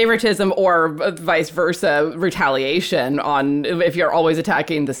 whatever. Favoritism or vice versa, retaliation on if you're always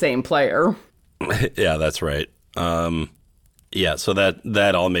attacking the same player. Yeah, that's right. Yeah, so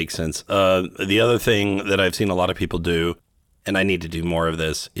that all makes sense. The other thing that I've seen a lot of people do, and I need to do more of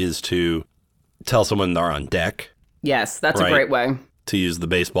this, is to tell someone they're on deck. Yes, that's right? A great way. To use the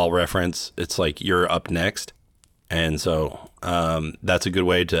baseball reference, it's like you're up next. And so that's a good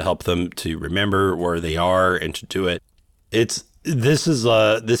way to help them to remember where they are and to do it. This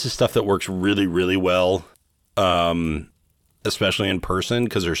is stuff that works really, really well, especially in person,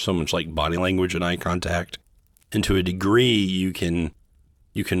 because there's so much like body language and eye contact. And to a degree, you can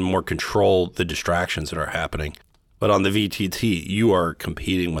more control the distractions that are happening. But on the VTT, you are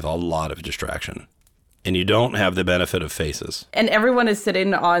competing with a lot of distraction. And you don't have the benefit of faces. And everyone is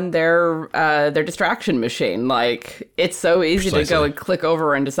sitting on their distraction machine. Like, it's so easy to go and click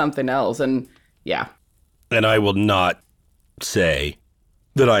over into something else. And, yeah. And I will not say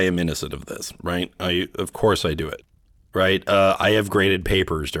that I am innocent of this, right? Of course I do it, right? I have graded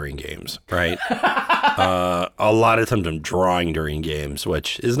papers during games, right? A lot of times I'm drawing during games,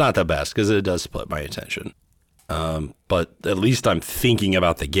 which is not the best because it does split my attention. But at least I'm thinking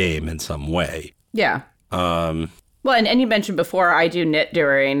about the game in some way. Yeah. Well, and you mentioned before, I do knit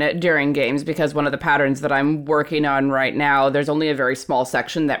during games because one of the patterns that I'm working on right now, there's only a very small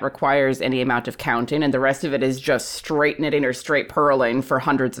section that requires any amount of counting, and the rest of it is just straight knitting or straight purling for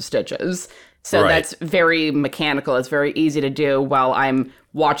hundreds of stitches. So That's very mechanical. It's very easy to do while I'm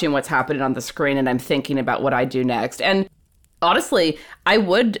watching what's happening on the screen and I'm thinking about what I do next. And honestly, I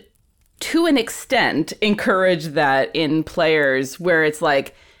would, to an extent, encourage that in players where it's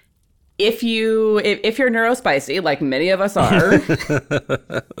like, if you're neurospicy, like many of us are,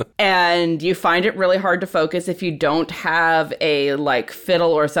 and you find it really hard to focus if you don't have a like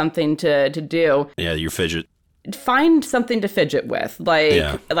fiddle or something to do. Yeah, you fidget. Find something to fidget with.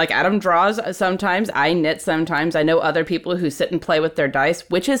 Like Adam draws sometimes, I knit sometimes. I know other people who sit and play with their dice,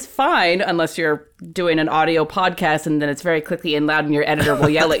 which is fine unless you're doing an audio podcast and then it's very clicky and loud and your editor will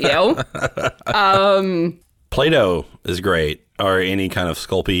yell at you. Play-Doh is great, or any kind of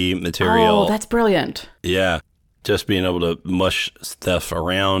Sculpey material. Oh, that's brilliant. Yeah, just being able to mush stuff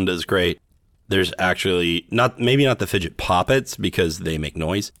around is great. There's actually, maybe not the fidget poppets because they make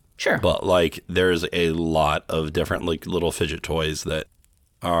noise. Sure. But like there's a lot of different like little fidget toys that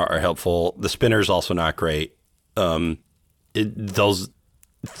are helpful. The spinner's also not great. Those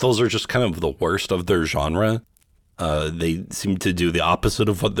are just kind of the worst of their genre. They seem to do the opposite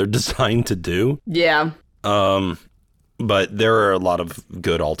of what they're designed to do. Yeah. but there are a lot of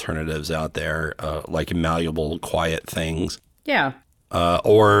good alternatives out there, like malleable, quiet things. Yeah.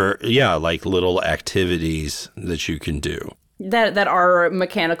 Like little activities that you can do. That are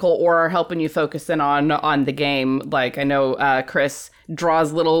mechanical or are helping you focus in on the game. Like I know Chris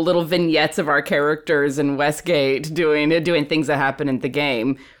draws little vignettes of our characters in Westgate doing things that happen in the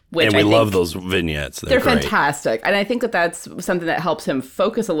game. And we love those vignettes. They're great. fantastic. And I think that that's something that helps him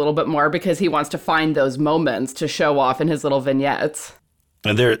focus a little bit more because he wants to find those moments to show off in his little vignettes.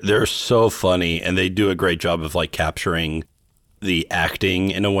 And they're so funny, and they do a great job of like capturing the acting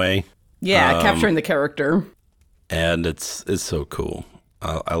in a way. Yeah, capturing the character. And it's so cool.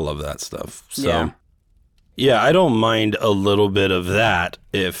 I love that stuff. So yeah, I don't mind a little bit of that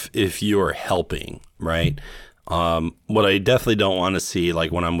if you're helping, right? What I definitely don't want to see,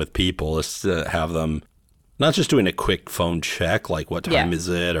 like when I'm with people, is to have them not just doing a quick phone check, like what time is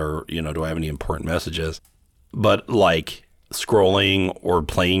it, or do I have any important messages, but like scrolling or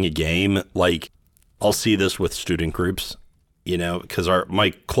playing a game. Like I'll see this with student groups, because my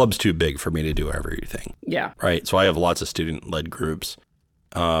club's too big for me to do everything. Yeah. Right. So I have lots of student-led groups,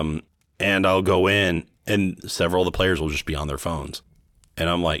 and I'll go in, and several of the players will just be on their phones, and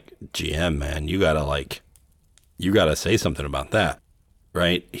I'm like, GM, man, you gotta say something about that,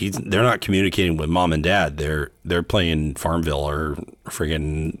 right? They're not communicating with mom and dad. They're playing Farmville or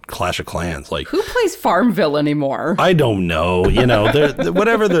friggin' Clash of Clans. Like, who plays Farmville anymore? I don't know.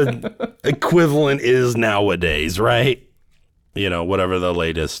 Whatever the equivalent is nowadays, right? Whatever the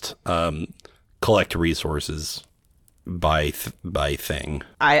latest collect resources by thing.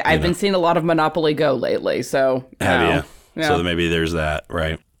 I've been seeing a lot of Monopoly Go lately, so have you? Yeah. So maybe there's that,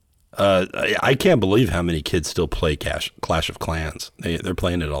 right? I can't believe how many kids still play Clash of Clans. They're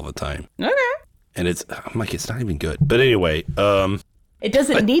playing it all the time. Okay. And I'm like, it's not even good. But anyway, it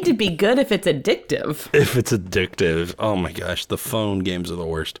doesn't need to be good if it's addictive. If it's addictive, oh my gosh, the phone games are the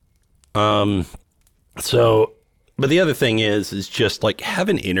worst. But the other thing is just like have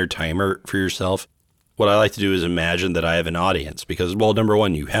an inner timer for yourself. What I like to do is imagine that I have an audience because, well, number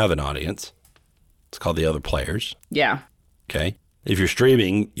one, you have an audience. It's called the other players. Yeah. Okay. If you're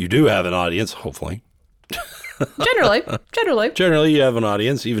streaming, you do have an audience, hopefully. Generally, you have an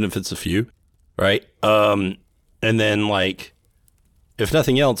audience, even if it's a few, right? And then, like, if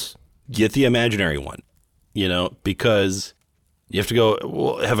nothing else, get the imaginary one, because you have to go,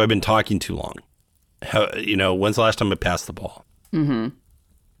 well, have I been talking too long? When's the last time I passed the ball? Mm-hmm.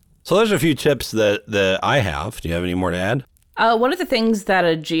 So there's a few tips that I have. Do you have any more to add? One of the things that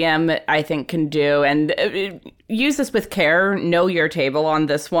a GM, I think, can do, and use this with care, know your table on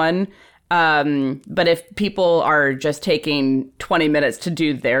this one. But if people are just taking 20 minutes to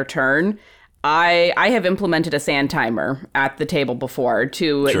do their turn, I have implemented a sand timer at the table before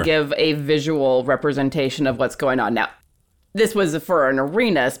to give a visual representation of what's going on. Now, this was for an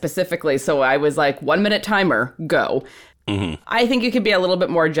arena specifically, so I was like, 1 minute timer, go. Mm-hmm. I think you could be a little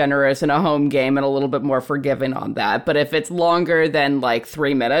bit more generous in a home game and a little bit more forgiving on that. But if it's longer than like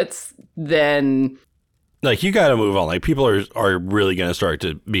 3 minutes, then like you got to move on. Like people are really going to start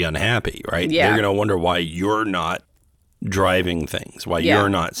to be unhappy, right? Yeah. They're going to wonder why you're not driving things, why you're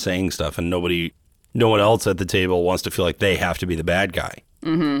not saying stuff, and no one else at the table wants to feel like they have to be the bad guy,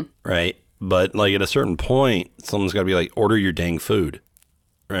 right? But like at a certain point, someone's got to be like, order your dang food.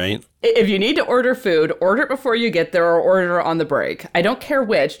 Right? If you need to order food, order it before you get there or order on the break. I don't care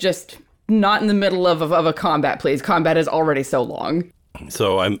which, just not in the middle of a combat, please. Combat is already so long.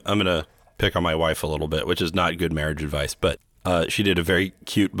 So I'm going to pick on my wife a little bit, which is not good marriage advice, but she did a very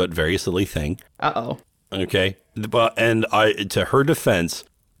cute but very silly thing. Uh-oh. Okay. And to her defense,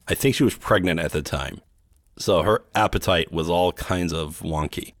 I think she was pregnant at the time. So her appetite was all kinds of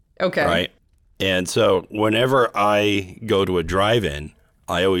wonky. Okay. Right? And so whenever I go to a drive-in,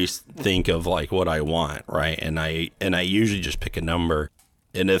 I always think of like what I want, right? And I usually just pick a number.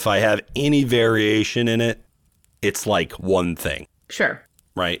 And if I have any variation in it, it's like one thing. Sure.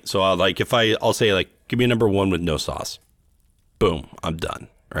 Right? So I'll say like, give me a number 1 with no sauce. Boom, I'm done,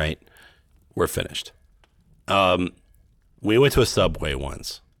 right? We're finished. We went to a Subway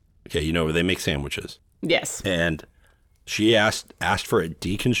once. Okay, where they make sandwiches. Yes. And she asked for a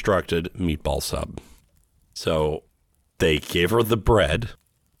deconstructed meatball sub. So they gave her the bread.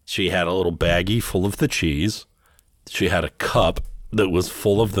 She had a little baggie full of the cheese. She had a cup that was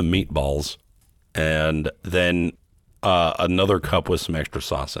full of the meatballs. And then another cup with some extra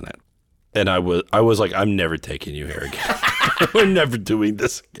sauce in it. And I was like, I'm never taking you here again. We're never doing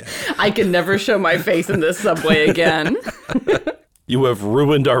this again. I can never show my face in this Subway again. You have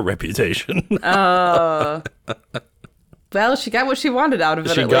ruined our reputation. Well, she got what she wanted out of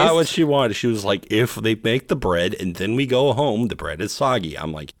it. She got what she wanted. She was like, if they make the bread and then we go home, the bread is soggy.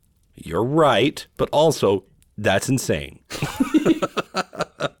 I'm like, you're right, but also that's insane.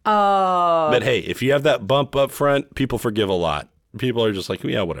 But hey, if you have that bump up front, people forgive a lot. People are just like,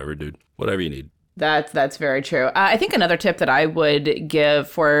 yeah, whatever, dude. Whatever you need. That's very true. I think another tip that I would give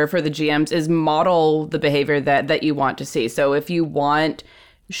for the GMs is model the behavior that you want to see. So if you want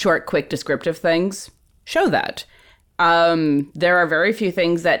short, quick, descriptive things, show that. There are very few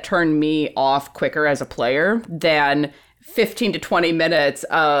things that turn me off quicker as a player than 15 to 20 minutes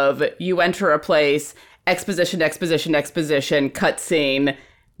of you enter a place, exposition, cutscene.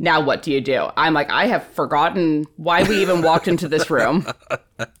 Now what do you do? I'm like, I have forgotten why we even walked into this room.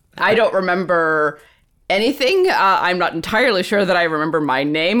 I don't remember anything. I'm not entirely sure that I remember my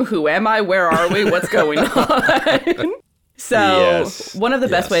name. Who am I? Where are we? What's going on? So one of the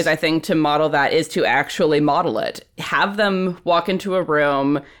best ways, I think, to model that is to actually model it. Have them walk into a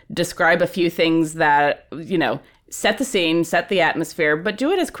room, describe a few things that, set the scene, set the atmosphere, but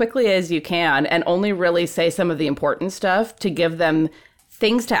do it as quickly as you can and only really say some of the important stuff to give them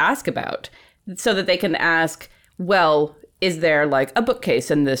things to ask about so that they can ask, well, is there like a bookcase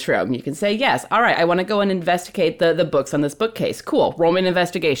in this room? You can say, yes. All right, I want to go and investigate the books on this bookcase. Cool. Roll me an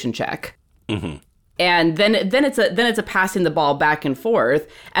investigation check. Mm-hmm. And then it's a passing the ball back and forth,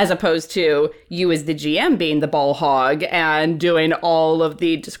 as opposed to you as the GM being the ball hog and doing all of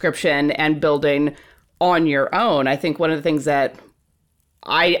the description and building on your own. I think one of the things that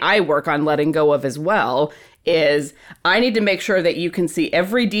I work on letting go of as well is I need to make sure that you can see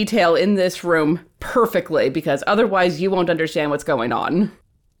every detail in this room perfectly, because otherwise you won't understand what's going on.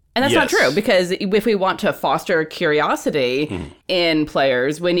 And that's not true, because if we want to foster curiosity in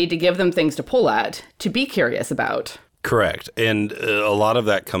players, we need to give them things to pull at, to be curious about. Correct. And a lot of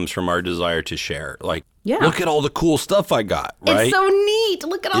that comes from our desire to share. Like, look at all the cool stuff I got, right? It's so neat.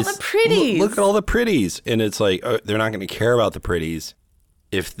 Look at all the pretties. Look at all the pretties. And it's like, they're not going to care about the pretties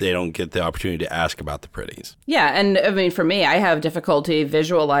if they don't get the opportunity to ask about the pretties. Yeah, and I mean, for me, I have difficulty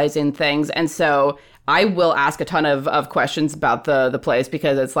visualizing things, and so I will ask a ton of questions about the place,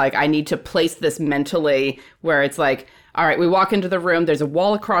 because it's like I need to place this mentally where it's like, all right, we walk into the room, there's a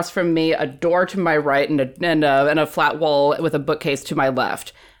wall across from me, a door to my right, and a flat wall with a bookcase to my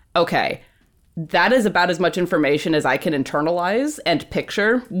left. Okay, that is about as much information as I can internalize and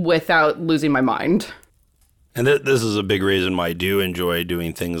picture without losing my mind. And this is a big reason why I do enjoy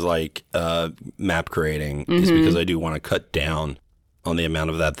doing things like map creating, is because I do want to cut down on the amount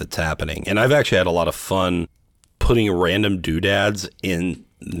of that's happening. And I've actually had a lot of fun putting random doodads in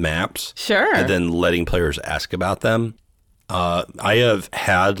maps. Sure. And then letting players ask about them. I have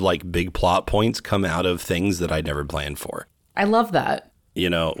had like big plot points come out of things that I never planned for. I love that.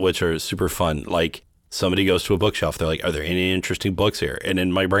 Which are super fun. Like, somebody goes to a bookshelf. They're like, are there any interesting books here? And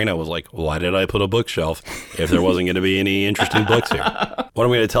in my brain, I was like, why did I put a bookshelf if there wasn't going to be any interesting books here? What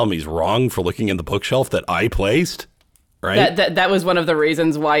am I going to tell him? He's wrong for looking in the bookshelf that I placed? Right? That was one of the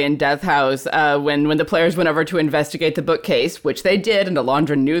reasons why in Death House, when the players went over to investigate the bookcase, which they did, and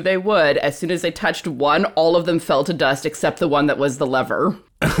Alondra knew they would, as soon as they touched one, all of them fell to dust except the one that was the lever.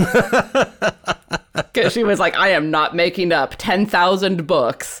 Because she was like, I am not making up 10,000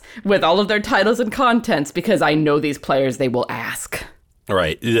 books with all of their titles and contents, because I know these players, they will ask.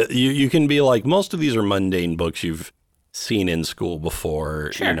 Right. You can be like, most of these are mundane books you've seen in school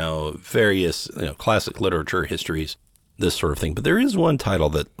before, sure. Various classic literature histories, this sort of thing. But there is one title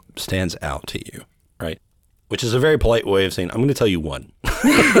that stands out to you, right? Which is a very polite way of saying, I'm going to tell you one.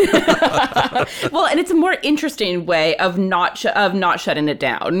 Well, and it's a more interesting way of not shutting it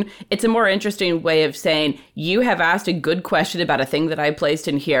down. It's a more interesting way of saying, you have asked a good question about a thing that I placed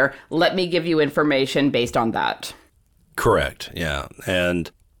in here. Let me give you information based on that. Correct. Yeah. And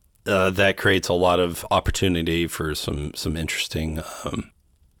that creates a lot of opportunity for some interesting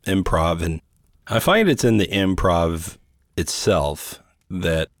improv. And I find it's in the improv itself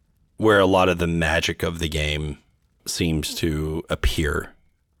that where a lot of the magic of the game seems to appear,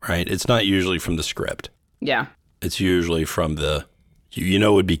 right? It's not usually from the script. Yeah. It's usually from the,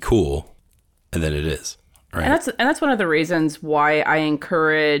 it would be cool, and then it is, right? And that's one of the reasons why I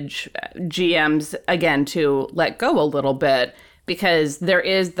encourage GMs, again, to let go a little bit, because there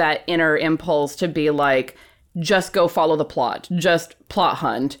is that inner impulse to be like, just go follow the plot, just plot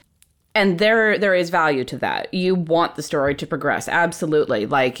hunt. And there is value to that. You want the story to progress. Absolutely.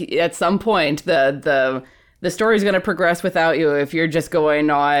 Like, at some point, the story is going to progress without you if you're just going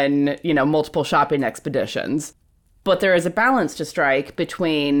on, multiple shopping expeditions. But there is a balance to strike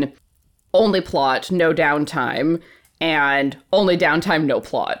between only plot, no downtime, and only downtime, no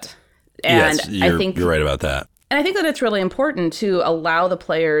plot. And yes, I think you're right about that. And I think that it's really important to allow the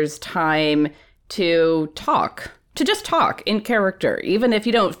players time to talk, to just talk in character, even if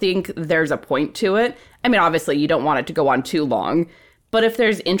you don't think there's a point to it. I mean, obviously, you don't want it to go on too long. But if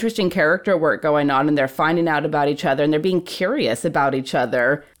there's interesting character work going on and they're finding out about each other and they're being curious about each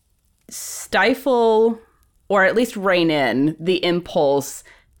other, stifle or at least rein in the impulse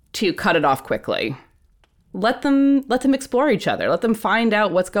to cut it off quickly. Let them explore each other. Let them find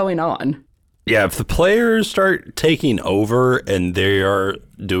out what's going on. Yeah, if the players start taking over and they are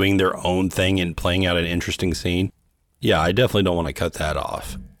doing their own thing and playing out an interesting scene, yeah, I definitely don't want to cut that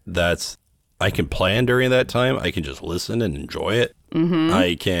off. I can plan during that time. I can just listen and enjoy it. Mm-hmm.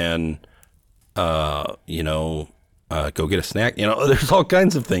 I can, go get a snack. There's all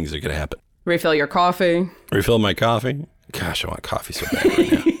kinds of things that could happen. Refill your coffee. Refill my coffee. Gosh, I want coffee so bad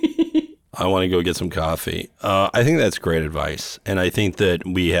right now. I want to go get some coffee. I think that's great advice. And I think that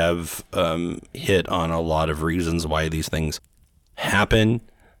we have hit on a lot of reasons why these things happen.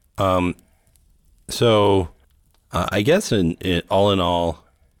 So I guess all in all,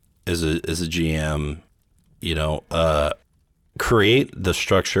 as a GM, create the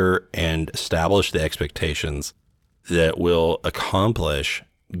structure and establish the expectations that will accomplish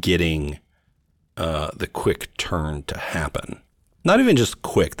getting the quick turn to happen. Not even just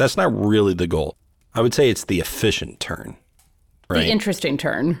quick. That's not really the goal. I would say it's the efficient turn. Right? The interesting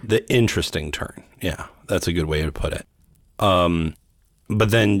turn. The interesting turn. Yeah, that's a good way to put it.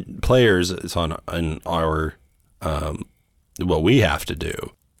 But then players, it's on our, what we have to do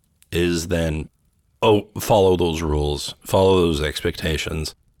is then, follow those rules, follow those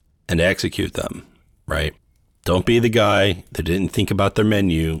expectations, and execute them, right? Don't be the guy that didn't think about their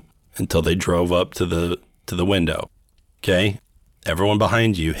menu until they drove up to the window, okay? Everyone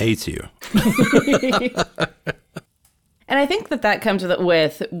behind you hates you. And I think that comes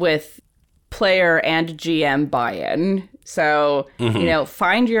with player and GM buy-in. So,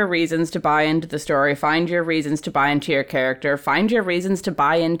 find your reasons to buy into the story, find your reasons to buy into your character, find your reasons to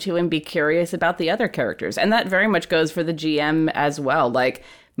buy into and be curious about the other characters. And that very much goes for the GM as well. Like,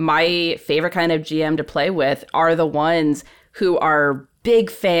 my favorite kind of GM to play with are the ones who are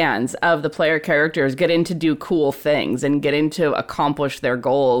big fans of the player characters, getting to do cool things and getting to accomplish their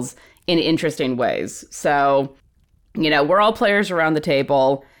goals in interesting ways. So, we're all players around the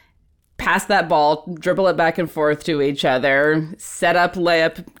table. Pass that ball, dribble it back and forth to each other, set up,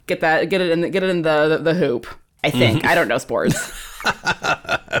 layup, get it in the hoop. I think. I don't know sports.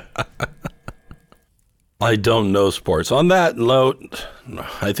 I don't know sports. On that note,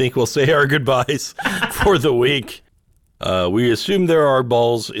 I think we'll say our goodbyes for the week. We assume there are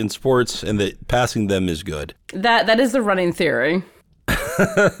balls in sports and that passing them is good. That is the running theory.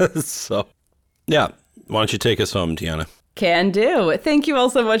 So, yeah. Why don't you take us home, Tiana? Can do. Thank you all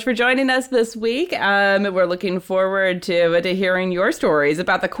so much for joining us this week. We're looking forward to hearing your stories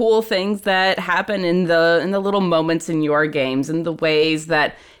about the cool things that happen in the little moments in your games and the ways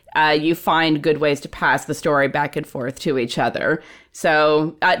that you find good ways to pass the story back and forth to each other.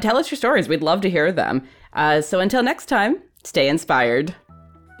 So tell us your stories. We'd love to hear them. So until next time, stay inspired.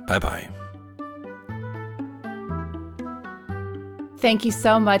 Bye-bye. Thank you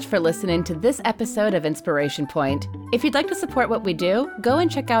so much for listening to this episode of Inspiration Point. If you'd like to support what we do, go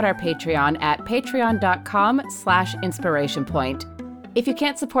and check out our Patreon at patreon.com/inspirationpoint. If you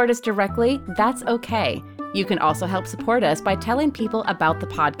can't support us directly, that's okay. You can also help support us by telling people about the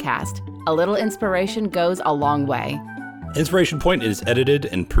podcast. A little inspiration goes a long way. Inspiration Point is edited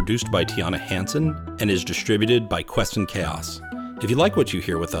and produced by Tiana Hansen and is distributed by Quest and Chaos. If you like what you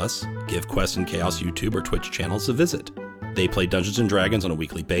hear with us, give Quest and Chaos YouTube or Twitch channels a visit. They play Dungeons & Dragons on a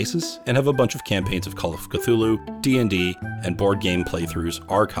weekly basis and have a bunch of campaigns of Call of Cthulhu, D&D, and board game playthroughs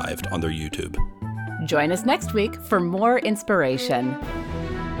archived on their YouTube. Join us next week for more inspiration.